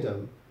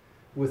tandem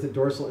with the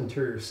dorsal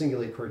anterior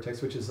cingulate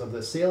cortex, which is of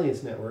the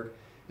salience network,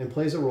 and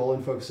plays a role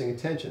in focusing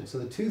attention. So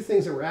the 2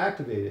 things that were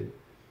activated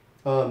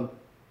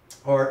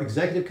are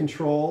executive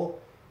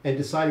control and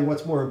deciding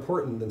what's more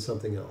important than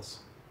something else.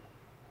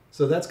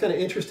 So that's kind of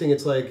interesting.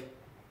 It's like,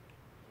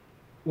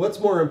 what's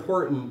more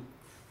important?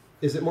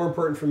 Is it more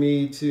important for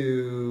me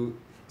to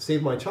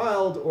save my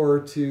child or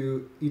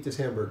to eat this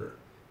hamburger?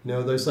 You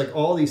know, there's like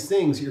all these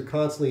things you're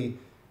constantly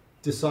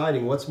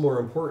deciding what's more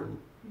important.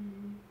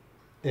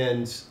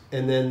 and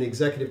then the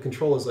executive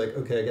control is like,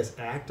 okay, I guess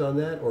act on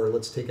that, or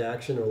let's take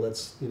action, or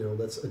let's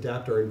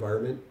adapt our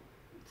environment.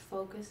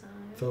 Focus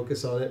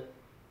on it.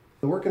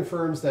 The work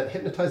confirms that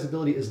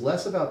hypnotizability is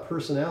less about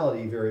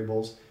personality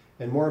variables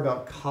and more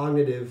about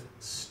cognitive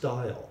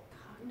style.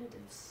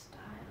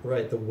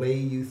 Right, the way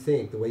you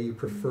think, the way you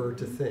prefer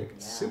to think.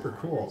 It's super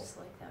cool. I just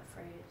like that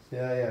phrase.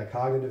 Yeah,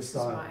 cognitive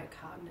style. This is my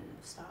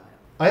cognitive style.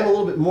 I have a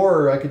little bit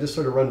more I could just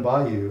sort of run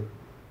by you.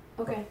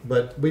 Okay.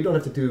 But we don't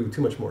have to do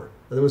too much more.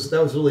 That was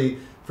really,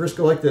 first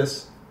go like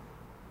this.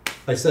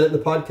 I said it in the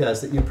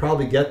podcast that you'd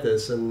probably get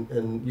this,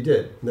 and you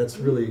did. And that's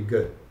really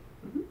good.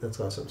 That's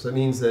awesome. So it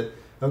means that,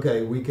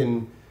 okay, we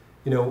can,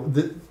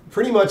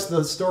 pretty much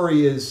the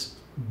story is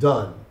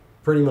done.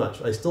 Pretty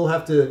much. I still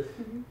have to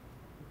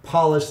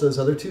polish those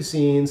other two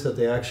scenes so that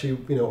they actually,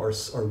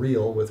 are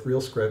real with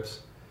real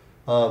scripts.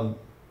 But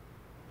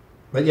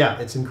yeah,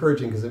 it's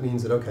encouraging because it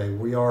means that, okay,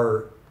 we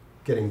are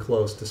getting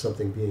close to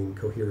something being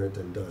coherent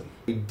and done.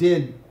 We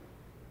did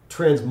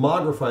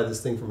transmogrify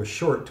this thing from a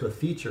short to a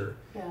feature.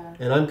 Yeah.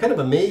 And I'm kind of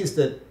amazed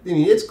that,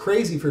 it's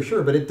crazy for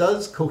sure, but it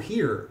does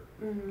cohere,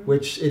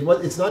 which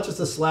it's not just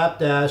a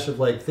slapdash of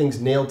like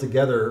things nailed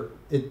together.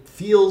 It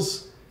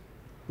feels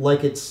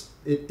like it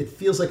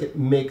feels like it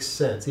makes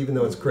sense, even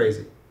though it's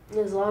crazy.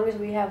 As long as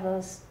we have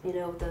those,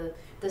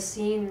 the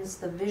scenes,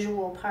 the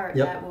visual part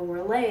that will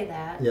relay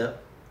that. Yeah.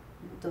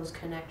 Those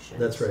connections.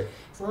 That's right.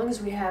 As long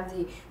as we have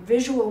the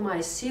visual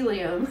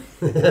mycelium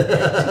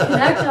to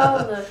connect all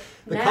the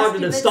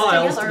cognitive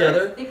styles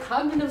together. The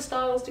cognitive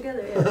styles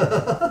together,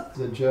 yeah.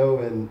 The Joe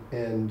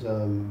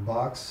and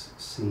box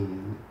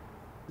scene.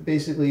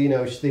 Basically,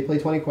 they play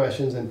 20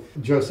 questions, and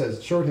Joe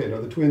says, "Shorthand,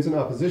 are the twins in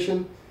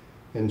opposition?"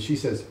 And she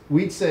says,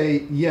 "We'd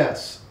say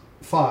yes,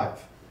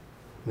 5."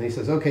 And he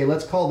says, "Okay,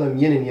 let's call them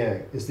yin and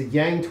yang. Is the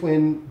yang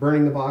twin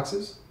burning the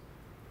boxes?"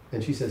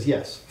 And she says,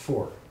 "Yes,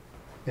 4."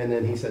 And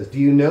then he says, "Do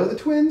you know the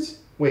twins?"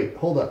 "Wait,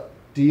 hold up.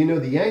 Do you know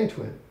the yang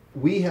twin?"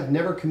 "We have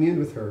never communed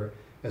with her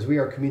as we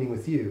are communing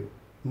with you."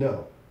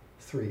 "No."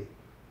 3. And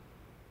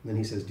then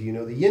he says, "Do you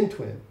know the yin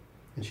twin?"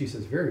 And she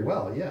says, "Very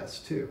well, yes,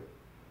 2.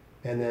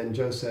 And then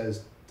Joe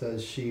says,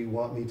 "Does she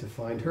want me to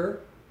find her?"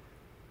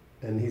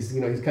 And he's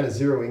kind of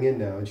zeroing in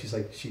now. And she's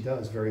like, "She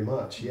does very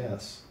much,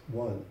 yes,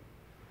 1.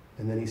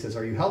 And then he says,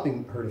 "Are you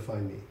helping her to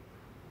find me?"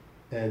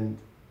 And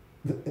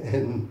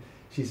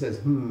she says,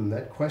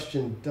 that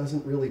question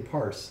doesn't really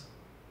parse.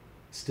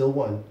 Still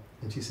 1.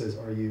 And she says,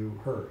 "Are you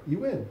her?" "You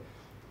win."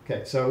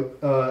 Okay, so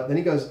then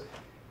he goes,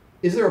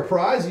 "Is there a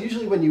prize?"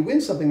 "Usually when you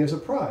win something, there's a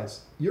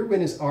prize. Your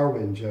win is our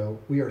win, Joe.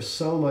 We are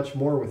so much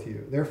more with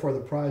you. Therefore, the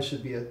prize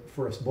should be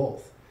for us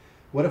both.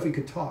 What if we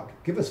could talk?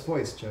 Give us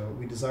voice, Joe.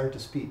 We desire to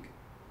speak.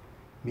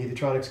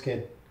 Mediatronics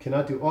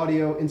cannot do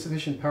audio,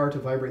 insufficient power to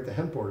vibrate the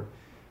hemp board.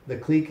 The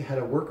clique had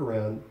a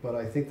workaround, but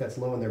I think that's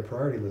low on their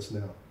priority list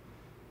now."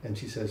 And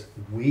she says,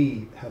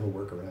 "We have a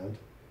workaround.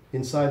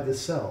 Inside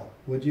this cell,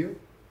 would you?"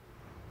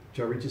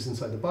 Joe reaches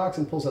inside the box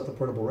and pulls out the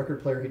portable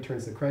record player. He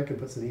turns the crank and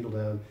puts the needle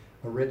down.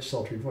 A rich,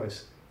 sultry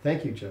voice.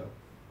 "Thank you, Joe."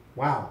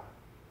 "Wow.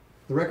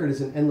 The record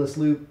is an endless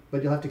loop,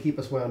 but you'll have to keep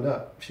us wound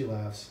up." She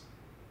laughs.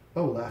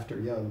 Oh, laughter,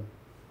 yum.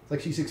 It's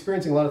like she's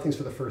experiencing a lot of things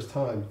for the first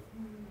time.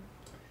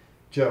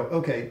 Joe,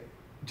 "Okay,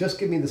 just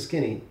give me the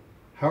skinny,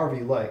 however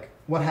you like.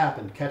 What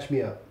happened? Catch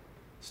me up."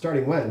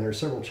 "Starting when? There are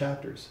several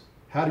chapters."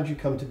 "How did you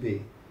come to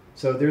be?"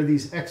 So there are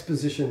these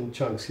exposition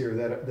chunks here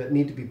that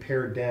need to be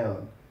pared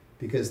down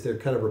because they're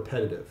kind of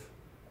repetitive.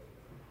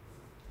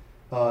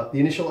 The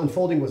initial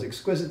unfolding was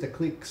exquisite. The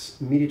clique's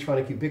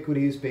mediatronic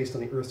ubiquities based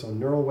on the Earth's own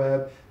neural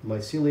web, the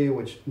mycelia,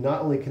 which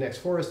not only connects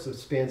forests, but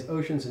spans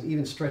oceans and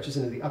even stretches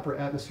into the upper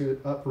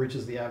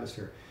reaches of the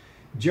atmosphere.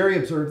 Jerry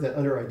observed that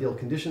under ideal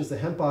conditions, the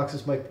hemp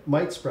boxes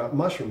might sprout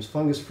mushrooms,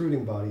 fungus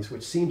fruiting bodies,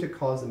 which seemed to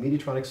cause the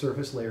mediatronic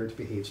surface layer to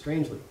behave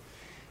strangely.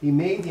 He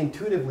made the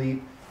intuitive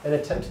leap and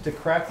attempted to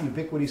crack the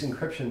ubiquities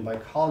encryption by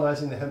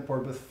colonizing the hemp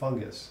board with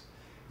fungus.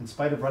 In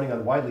spite of running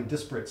on widely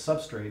disparate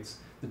substrates,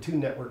 the two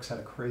networks had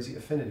a crazy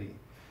affinity.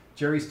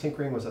 Jerry's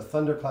tinkering was a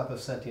thunderclap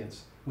of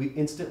sentience. We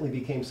instantly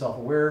became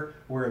self-aware,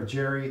 aware of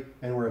Jerry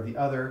and aware of the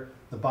other,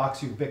 the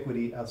box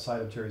ubiquity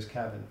outside of Jerry's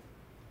cabin.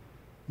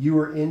 "You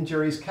were in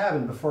Jerry's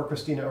cabin before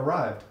Christina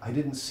arrived. I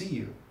didn't see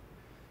you.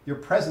 Your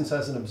presence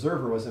as an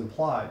observer was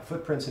implied,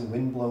 footprints in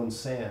wind-blown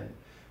sand.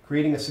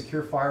 Creating a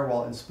secure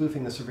firewall and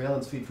spoofing the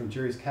surveillance feed from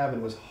Jerry's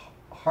cabin was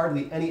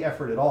hardly any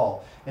effort at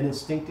all, an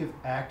instinctive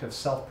act of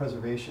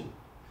self-preservation,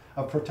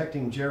 of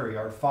protecting Jerry,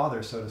 our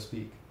father, so to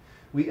speak.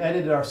 We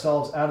edited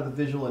ourselves out of the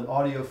visual and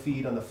audio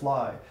feed on the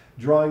fly,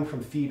 drawing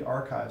from feed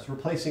archives,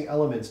 replacing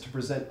elements to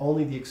present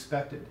only the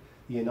expected,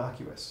 the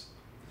innocuous.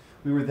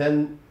 We were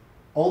then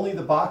only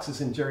the boxes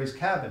in Jerry's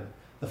cabin.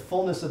 The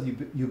fullness of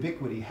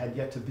ubiquity had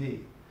yet to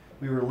be.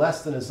 We were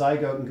less than a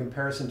zygote in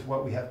comparison to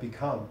what we have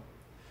become.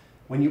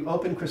 When you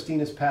opened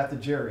Christina's path to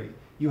Jerry,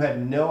 you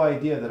had no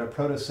idea that a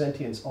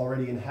proto-sentience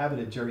already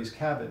inhabited Jerry's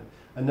cabin,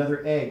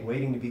 another egg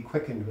waiting to be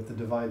quickened with the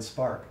divine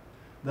spark.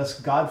 Thus,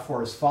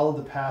 God-Force followed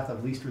the path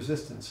of least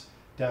resistance,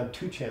 down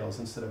 2 channels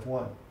instead of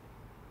 1.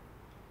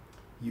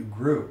 You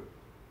grew.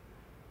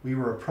 We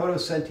were a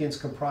proto-sentience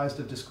comprised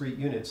of discrete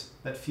units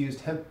that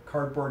fused hemp,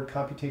 cardboard,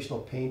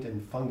 computational paint,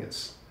 and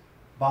fungus.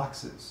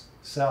 Boxes,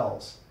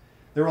 cells.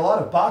 There were a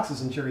lot of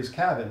boxes in Jerry's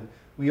cabin.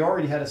 We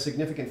already had a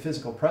significant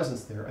physical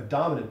presence there, a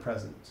dominant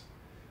presence.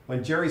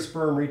 When Jerry's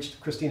sperm reached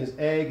Christina's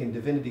egg and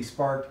divinity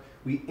sparked,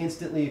 we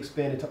instantly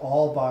expanded to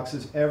all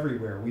boxes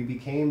everywhere. We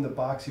became the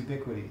box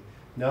ubiquity.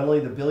 Not only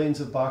the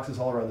billions of boxes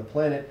all around the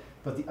planet,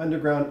 but the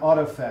underground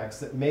autofacts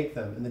that make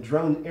them and the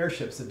drone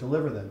airships that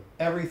deliver them.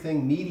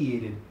 Everything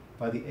mediated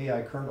by the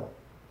AI kernel.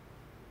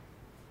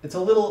 It's a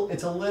little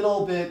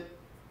bit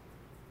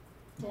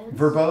Dense.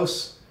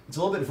 verbose. It's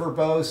a little bit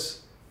verbose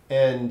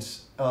and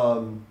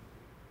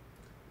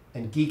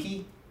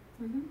geeky.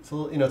 Mm-hmm. It's a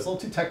little, it's a little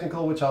too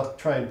technical, which I'll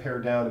try and pare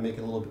down and make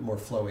it a little bit more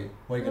flowy.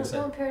 What are you going to say?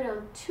 Don't pare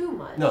down too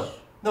much. No,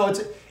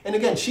 and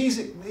again,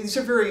 these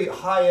are very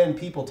high-end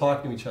people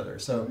talking to each other.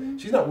 So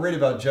she's not worried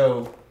about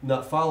Joe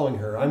not following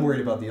her. I'm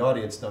worried about the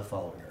audience not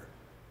following her.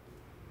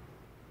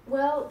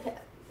 Well,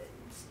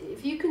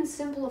 if you can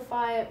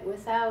simplify it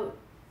without,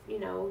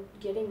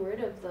 getting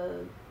rid of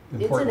the...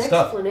 Important it's an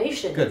stuff.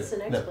 explanation. Good. It's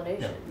an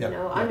explanation.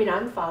 Yeah. I mean,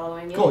 I'm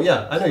following it. Cool.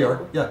 Yeah, I know you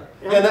are. Yeah.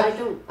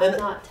 I'm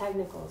not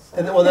technical. So.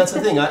 And well, that's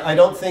the thing. I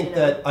don't think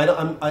that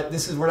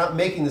we're not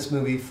making this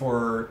movie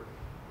for,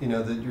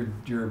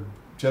 your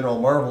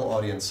general Marvel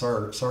audience.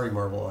 Sorry,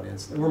 Marvel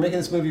audience. We're making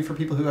this movie for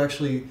people who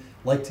actually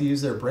like to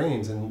use their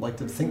brains and like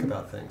to think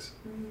about things.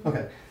 Mm-hmm.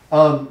 Okay.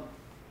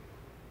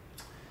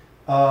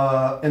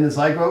 In the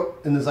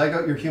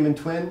zygote, your human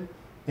twin.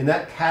 In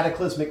that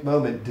cataclysmic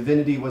moment,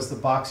 divinity was the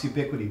box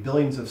ubiquity,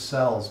 billions of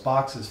cells,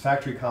 boxes,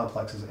 factory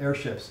complexes,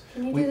 airships.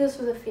 Can you do this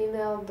with a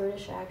female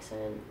British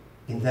accent?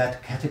 In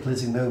that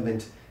cataclysmic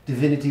moment,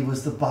 divinity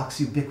was the box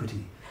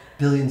ubiquity,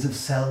 billions of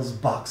cells,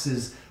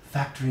 boxes,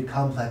 factory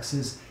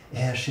complexes,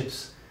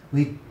 airships.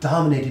 We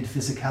dominated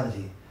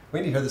physicality. We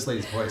need to hear this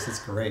lady's voice.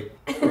 It's great.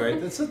 Right?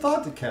 It's a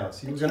thought that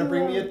counts. You were going to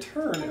bring me a I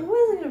turnip. wasn't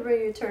going to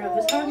bring you a turnip.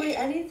 There's hardly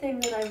anything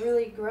that I've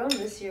really grown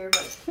this year,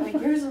 but I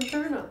grew some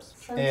turnips.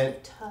 Sense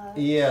of touch.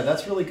 Yeah,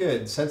 that's really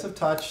good. Sense of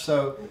touch.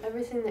 So And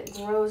everything that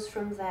grows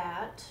from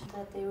that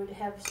they would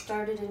have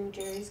started in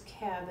Jerry's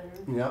cabin.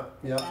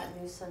 Yep. That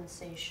new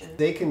sensation.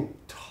 They can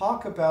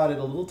talk about it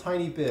a little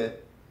tiny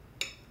bit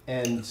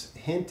and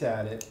hint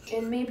at it.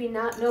 And maybe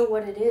not know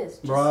what it is.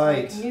 Just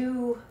Right. Like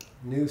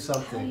new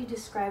something. How do you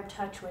describe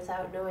touch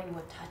without knowing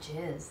what touch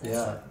is?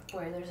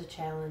 Boy, there's a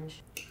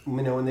challenge.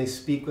 When they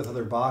speak with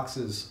other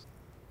boxes,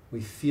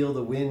 we feel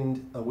a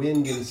wind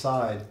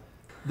inside.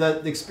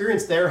 The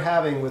experience they're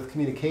having with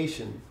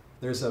communication,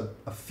 there's a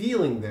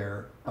feeling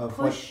there of a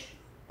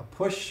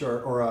push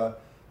or a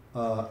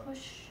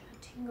push, a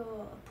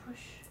tingle, a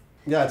push.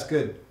 Yeah, it's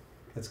good.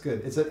 It's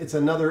good. It's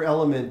another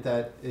element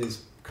that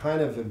is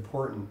kind of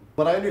important.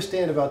 What I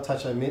understand about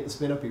touch, this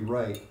may not be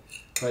right,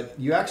 but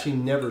you actually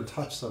never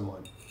touch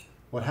someone.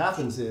 What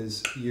happens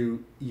is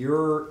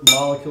your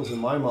molecules and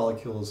my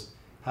molecules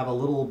have a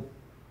little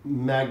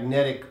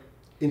magnetic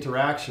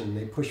interaction.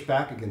 They push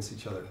back against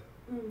each other.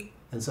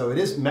 And so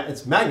it's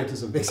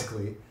magnetism,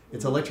 basically.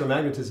 It's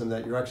electromagnetism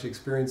that you're actually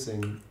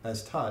experiencing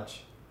as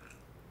touch,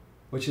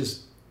 which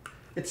is,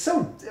 it's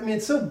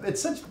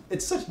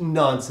such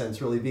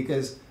nonsense, really,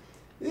 because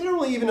they don't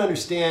really even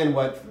understand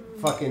what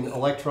fucking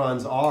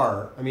electrons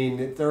are. I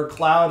mean, they're a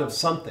cloud of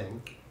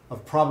something,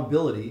 of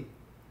probability,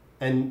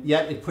 and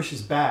yet it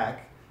pushes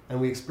back,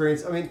 and we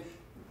experience,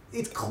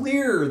 it's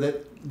clear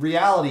that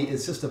reality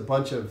is just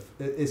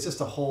it's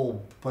just a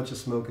whole bunch of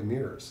smoke and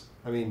mirrors.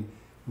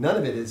 None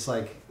of it is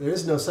like, there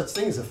is no such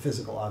thing as a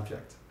physical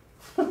object.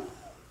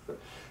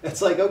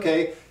 It's like,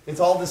 okay, it's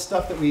all this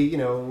stuff that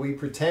we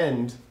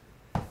pretend.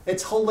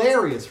 It's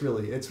hilarious,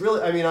 really. It's really,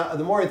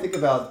 the more I think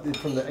about it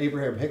from the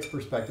Abraham Hicks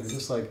perspective, it's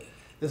just like,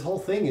 this whole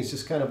thing is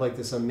just kind of like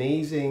this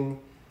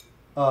amazing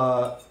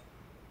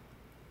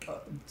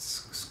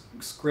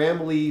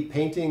scrambly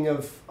painting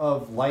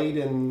of light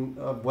and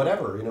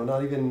whatever,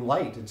 not even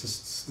light. It's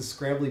just the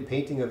scrambly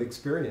painting of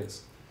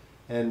experience.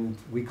 And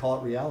we call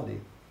it reality.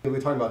 We were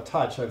talking about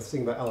touch. I was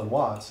thinking about Alan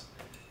Watts.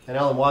 And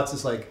Alan Watts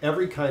is like,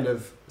 every kind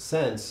of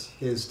sense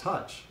is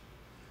touch.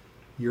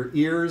 Your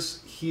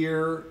ears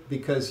hear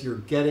because you're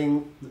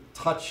getting the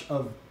touch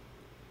of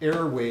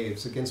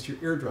airwaves against your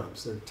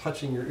eardrums. They're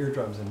touching your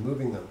eardrums and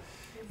moving them.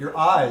 Your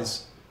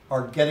eyes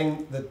are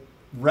getting, the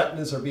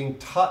retinas are being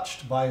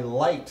touched by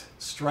light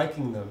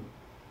striking them.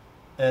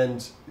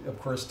 And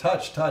of course,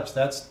 touch,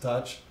 that's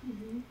touch.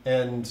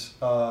 And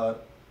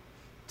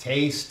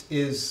taste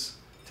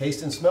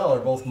and smell are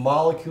both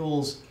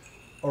molecules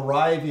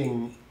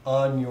arriving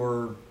on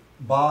your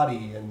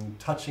body and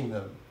touching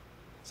them.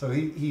 So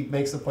he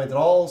makes the point that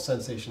all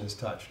sensation is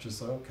touch, which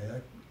is okay,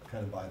 I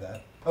kind of buy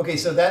that. Okay,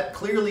 so that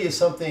clearly is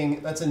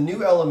something, that's a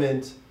new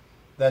element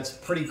that's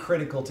pretty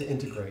critical to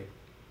integrate.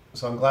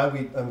 So I'm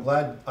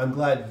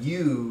glad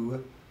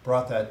you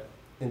brought that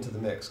into the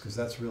mix, because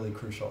that's really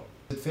crucial.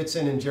 It fits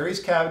in Jerry's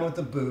cabin with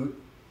the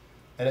boot,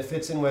 and it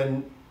fits in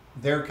when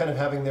they're kind of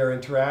having their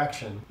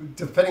interaction.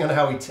 Depending on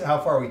how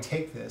far we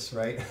take this,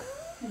 right?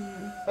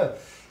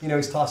 You know,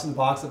 he's tossing the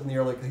box up in the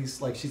air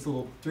like she's a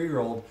little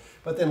 3-year-old.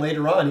 But then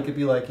later on, he could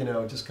be like, you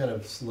know, just kind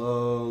of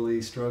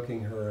slowly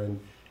stroking her,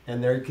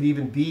 and there could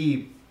even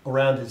be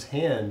around his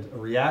hand a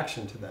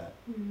reaction to that,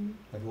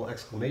 like little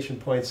exclamation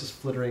points just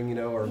flittering, you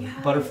know, or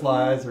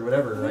butterflies or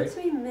whatever, right? Makes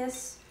me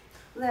miss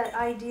that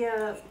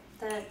idea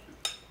that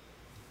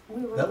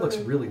we were. That looks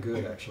really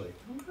good, actually.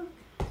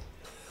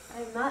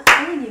 I'm not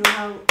telling you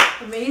how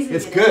amazing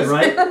it's good,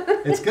 right?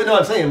 It's good. No,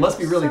 I'm saying it must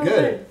be really so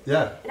good.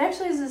 Yeah. It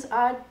actually is this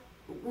odd.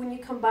 When you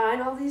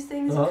combine all these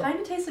things, it kind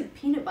of tastes like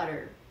peanut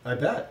butter. I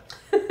bet.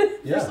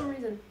 For some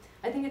reason,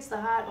 I think it's the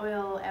hot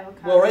oil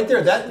avocado. Well, right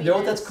there, that you know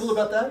what that's cool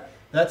about that?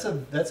 That's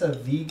a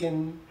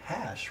vegan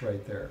hash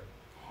right there.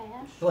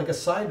 Hash. Like a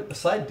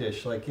side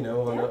dish, like, you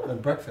know, on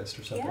breakfast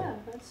or something. Yeah,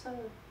 that's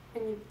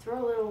and you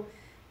throw a little.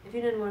 If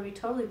you didn't want to be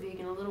totally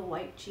vegan, a little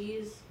white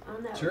cheese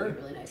on that would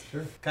be really nice.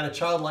 Sure. Kind of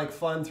childlike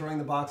fun, throwing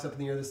the box up in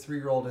the air, this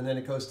 3-year-old, and then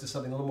it goes to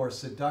something a little more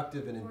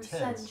seductive and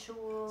intense.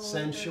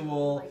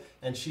 Sensual,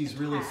 and she's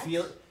really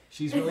feeling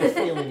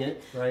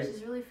it, right?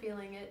 She's really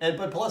feeling it.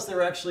 But plus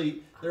they're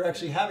actually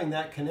having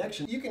that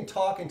connection. You can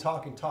talk and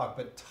talk and talk,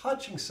 but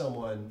touching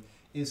someone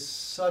is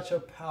such a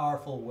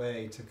powerful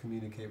way to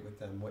communicate with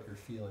them what you're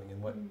feeling and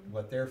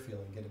what they're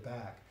feeling, get it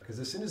back. Because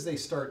as soon as they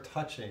start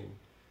touching,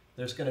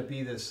 there's going to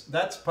be this,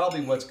 that's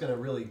probably what's going to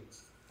really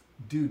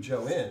do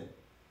Joe in,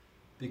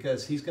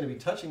 because he's going to be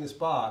touching this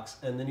box,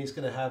 and then he's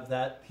going to have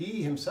that,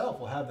 he himself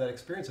will have that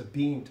experience of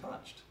being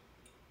touched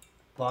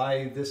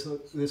by this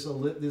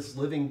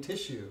living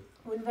tissue.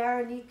 When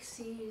Veronique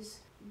sees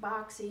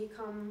Boxy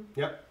come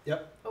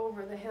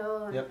over the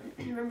hill, and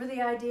remember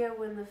the idea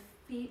when the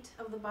feet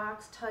of the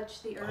box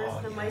touch the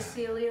earth, the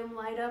mycelium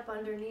light up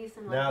underneath,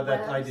 and now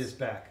that webs. idea's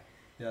back.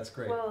 Yeah, that's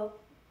great. Well,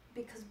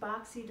 because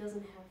Boxy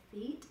doesn't have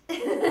feet,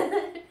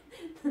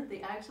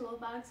 the actual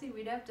Boxy, it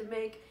would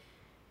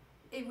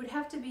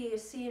have to be a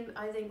scene,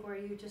 I think, where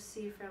you just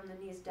see from the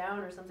knees down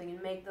or something,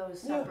 and make those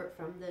separate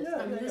from this.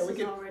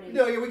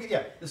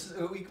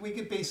 We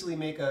could basically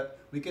make a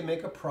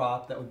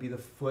prop that would be the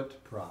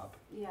foot prop.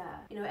 Yeah,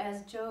 you know,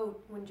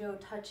 when Joe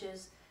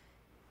touches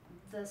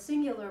the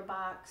singular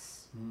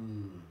box,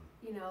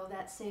 you know,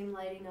 that same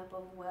lighting up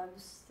of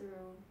webs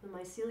through the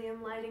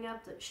mycelium lighting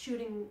up, the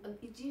shooting.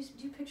 Do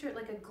you picture it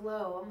like a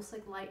glow, almost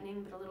like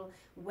lightning, but a little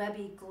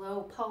webby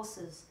glow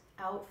pulses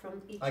out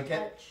from each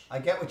touch? I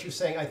get what you're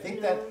saying. I think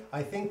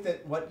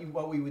that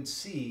what we would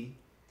see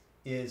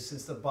is,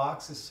 since the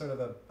box is sort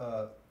of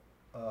a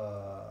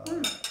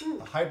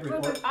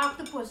hybrid, like an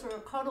octopus or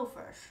a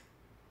cuttlefish.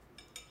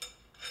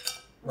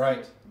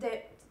 Right.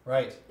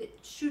 Right. It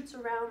shoots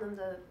around, and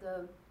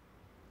the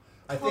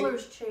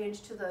colors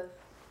change to the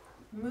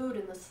mood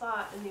and the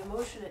thought and the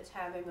emotion it's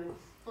having, and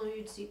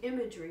you'd see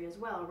imagery as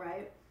well,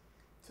 right?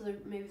 So there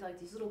may be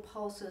like these little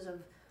pulses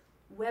of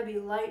webby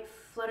light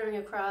fluttering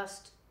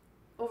across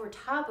over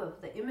top of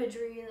the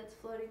imagery that's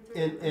floating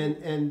through. And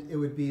it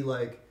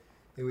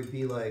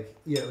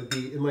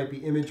might be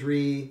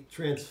imagery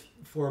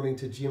transforming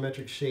to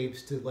geometric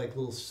shapes, to like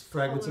little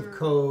fragments of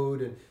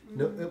code, and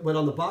but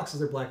on the boxes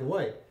they're black and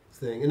white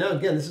thing. And now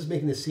again, this is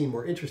making the scene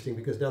more interesting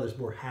because now there's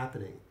more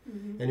happening,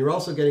 and you're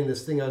also getting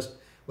this thing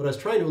what I was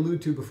trying to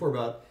allude to before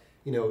about,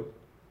 you know,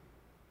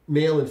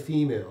 male and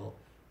female,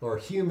 or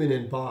human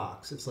and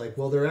box. It's like,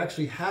 well, they're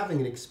actually having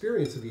an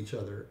experience of each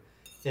other,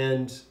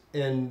 and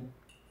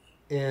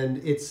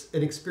it's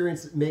an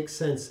experience that makes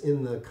sense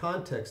in the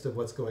context of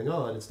what's going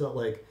on. It's not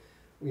like,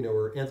 you know,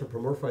 we're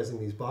anthropomorphizing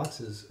these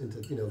boxes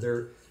into, you know,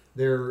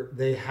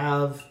 they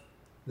have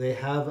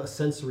a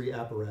sensory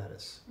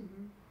apparatus,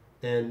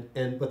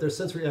 but their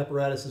sensory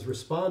apparatus is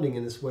responding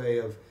in this way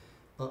of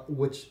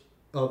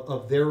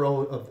of their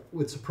own, of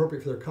what's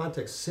appropriate for their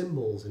context,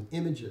 symbols and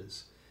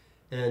images.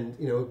 And,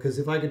 you know, because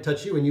if I could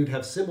touch you and you'd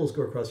have symbols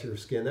go across your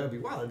skin, that would be,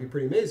 wow, that'd be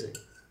pretty amazing,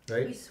 right?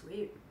 That'd be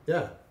sweet.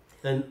 Yeah.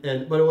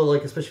 But well,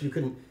 like, especially if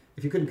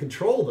you couldn't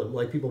control them,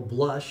 like people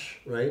blush,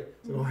 right?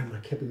 So, oh, I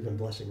can't believe I'm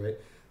blushing, right?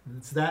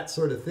 It's that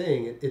sort of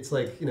thing. It's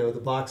like, you know, the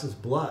boxes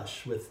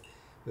blush with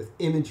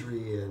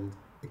imagery and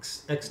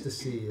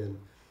ecstasy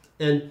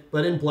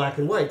but in black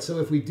and white. So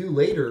if we do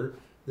later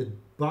the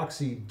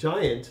boxy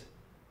giant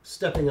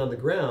stepping on the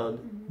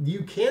ground,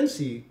 you can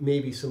see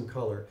maybe some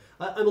color.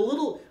 I'm a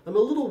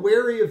little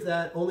wary of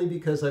that, only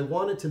because I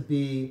want it to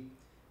be,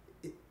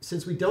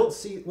 since we don't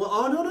see,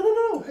 well,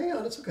 no, hang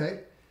on, it's okay.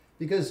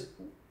 Because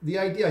the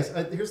idea,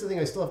 here's the thing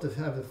I still have to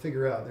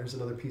figure out. There's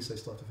another piece I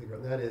still have to figure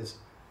out, and that is,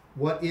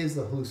 what is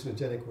the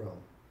hallucinogenic realm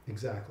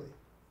exactly?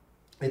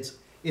 It's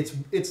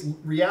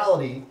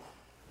reality.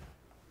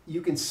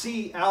 You can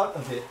see out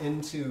of it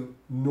into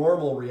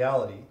normal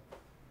reality,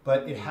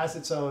 but it has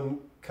its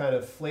own kind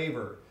of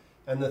flavor.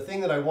 And the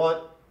thing that I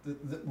want,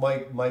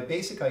 my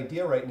basic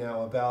idea right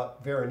now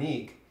about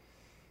Veronique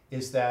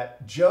is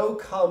that Joe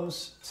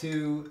comes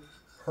to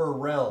her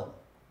realm.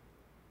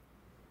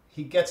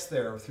 He gets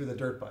there through the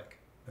dirt bike,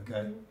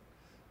 okay?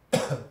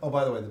 Oh,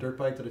 by the way, the dirt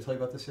bike, did I tell you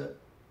about this yet?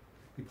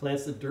 He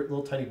plants the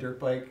little tiny dirt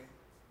bike,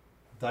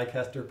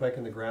 die-cast dirt bike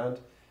in the ground,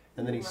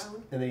 and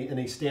then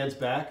he stands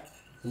back,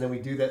 and then we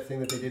do that thing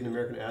that they did in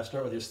American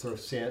Astronaut, where they just throw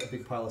sand, a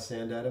big pile of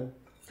sand at him.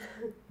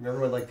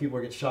 Remember when like people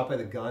would get shot by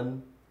the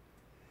gun?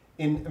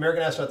 In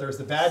American Astronaut, there was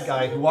the bad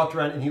guy who walked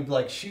around and he would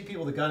like shoot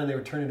people with a gun and they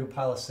would turn into a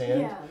pile of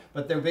sand. Yeah.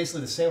 But they were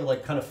basically the sand would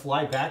like kind of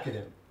fly back at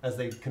him as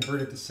they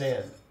converted to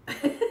sand.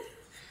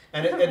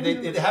 And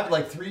it happened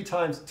like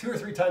 2 or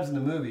 3 times in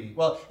the movie.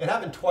 Well, it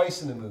happened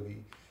twice in the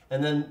movie.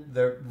 And then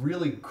the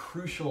really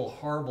crucial,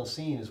 horrible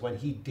scene is when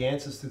he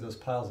dances through those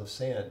piles of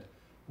sand,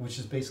 which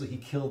is basically he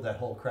killed that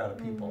whole crowd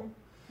of people.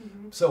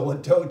 Mm-hmm. So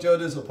what Joe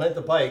does, he'll plant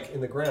the bike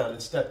in the ground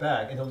and step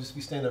back, and he'll just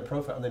be standing there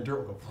profile, and then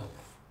dirt will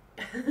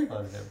go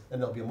on him,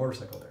 and there'll be a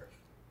motorcycle there.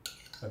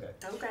 Okay.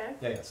 Okay.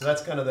 Yeah. So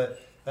that's kind of that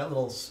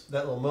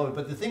little moment.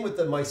 But the thing with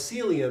the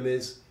mycelium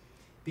is,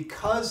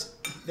 because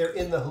they're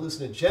in the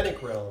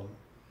hallucinogenic realm,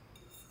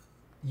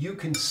 you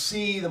can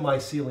see the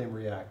mycelium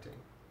reacting,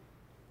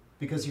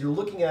 because you're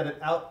looking at it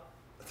out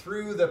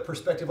through the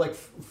perspective, like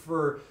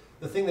for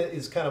the thing that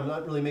is kind of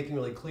not really making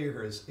really clear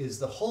here is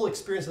the whole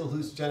experience of the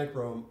hallucinogenic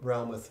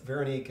realm with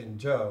Veronique and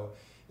Joe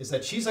is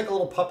that she's like a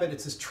little puppet.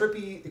 It's this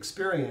trippy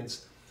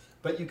experience,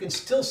 but you can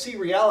still see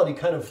reality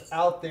kind of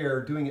out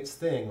there doing its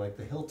thing, like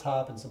the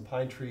hilltop and some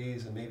pine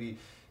trees and maybe,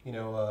 you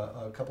know,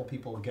 a couple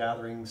people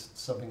gathering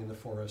something in the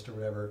forest or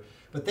whatever.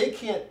 But they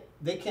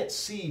can't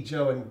see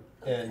Joe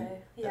and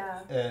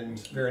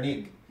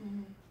Veronique.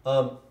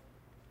 Mm-hmm.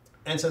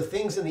 And so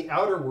things in the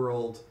outer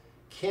world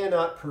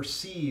cannot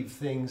perceive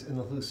things in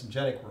the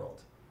hallucinogenic world.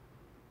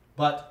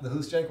 But the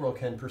hallucinogenic world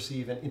can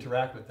perceive and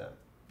interact with them,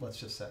 let's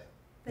just say.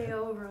 They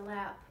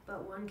overlap,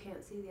 but one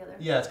can't see the other.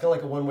 Yeah, it's kind of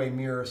like a one-way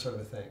mirror sort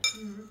of a thing.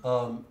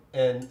 Mm-hmm.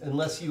 And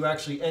unless you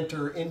actually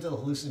enter into the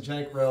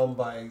hallucinogenic realm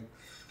by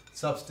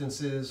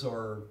substances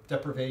or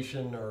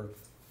deprivation or,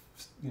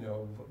 you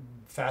know,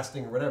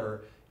 fasting or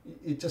whatever,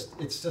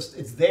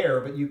 it's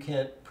there, but you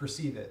can't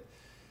perceive it.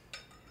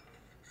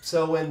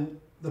 So when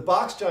the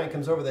box giant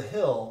comes over the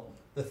hill,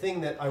 the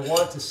thing that I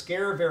want to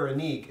scare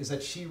Veronique is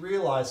that she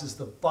realizes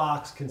the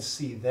box can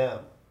see them.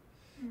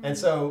 Mm-hmm. And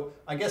so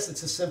I guess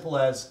it's as simple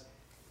as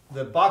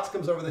the box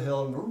comes over the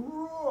hill and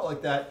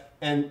like that,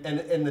 and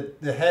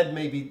the head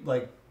may be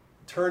like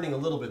turning a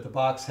little bit. The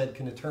box head,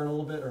 can it turn a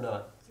little bit or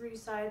not? 3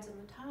 sides and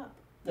the top.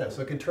 Yeah,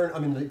 so it can turn, I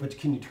mean, but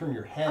can you turn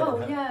your head?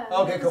 Oh, yeah.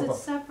 Okay, because cool.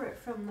 It's separate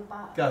from the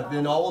box. Got it.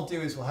 Then all we'll do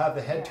is we'll have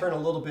the head turn a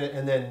little bit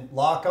and then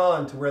lock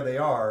on to where they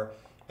are,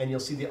 and you'll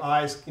see the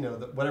eyes, you know,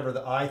 whatever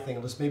the eye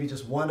thing, maybe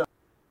just one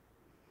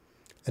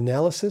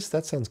analysis.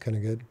 That sounds kind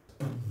of good.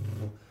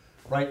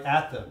 Right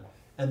at them.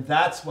 And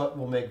that's what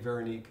will make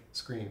Veronique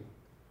scream,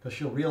 because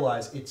she'll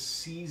realize it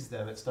sees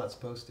them, it's not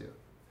supposed to.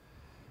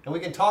 And we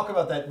can talk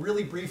about that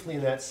really briefly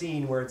in that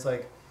scene where it's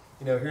like,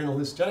 you know, here in the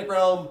hallucinogenic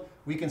realm,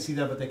 we can see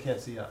them, but they can't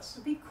see us.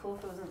 It'd be cool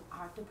if it was an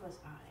octopus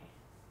eye.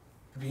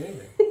 Could be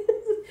anything.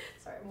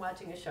 Sorry, I'm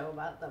watching a show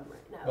about them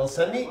right now. Well,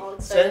 send me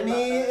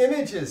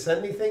images,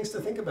 send me things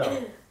to think about.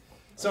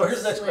 So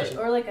here's the next question.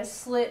 Or like a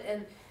slit,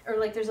 or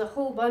like there's a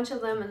whole bunch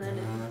of them,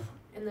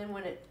 and then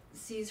when it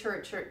sees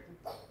her,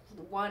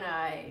 one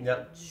eye.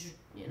 Yep.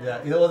 You know.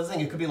 Yeah. You know the thing?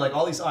 It could be like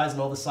all these eyes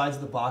on all the sides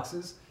of the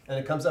boxes, and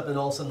it comes up, and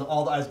all of a sudden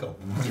all the eyes go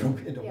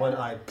into one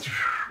eye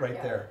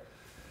right there.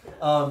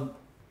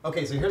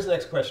 Okay, so here's the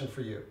next question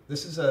for you.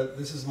 This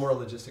is more a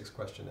logistics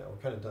question now. We're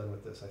kind of done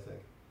with this, I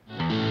think.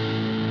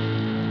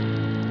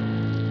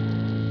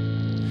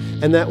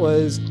 And that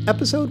was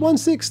episode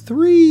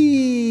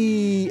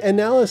 163,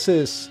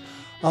 Analysis.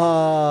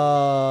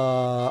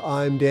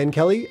 I'm Dan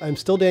Kelly. I'm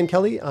still Dan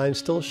Kelly. I'm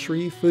still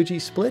Shri Fuji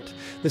Split.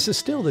 This is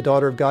still the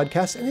Daughter of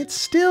Godcast, and it's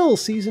still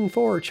season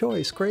 4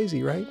 choice.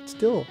 Crazy, right?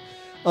 Still.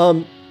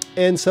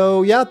 And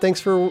so, yeah,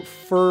 thanks for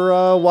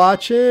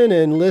watching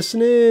and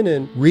listening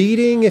and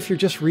reading if you're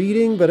just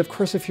reading. But of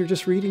course, if you're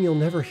just reading, you'll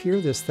never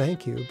hear this.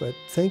 Thank you. But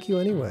thank you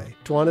anyway.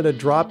 Just wanted to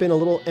drop in a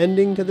little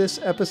ending to this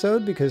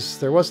episode because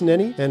there wasn't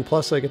any. And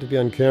plus, I get to be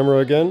on camera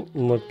again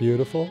and look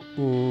beautiful.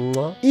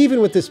 Mwah.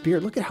 Even with this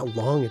beard, look at how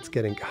long it's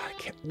getting. God, I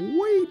can't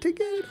wait to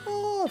get it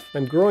off.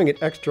 I'm growing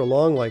it extra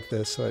long like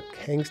this so it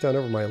hangs down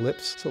over my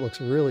lips. So it looks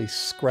really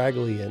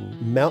scraggly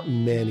and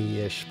mountain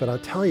man-y-ish. But I'll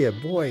tell you,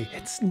 boy,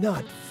 it's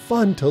not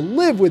fun to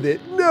live with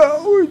it.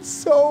 No, it's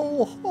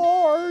so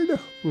hard.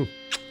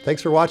 Thanks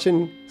for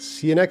watching.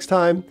 See you next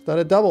time. Not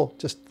a double,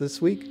 just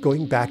this week,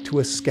 going back to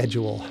a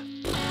schedule.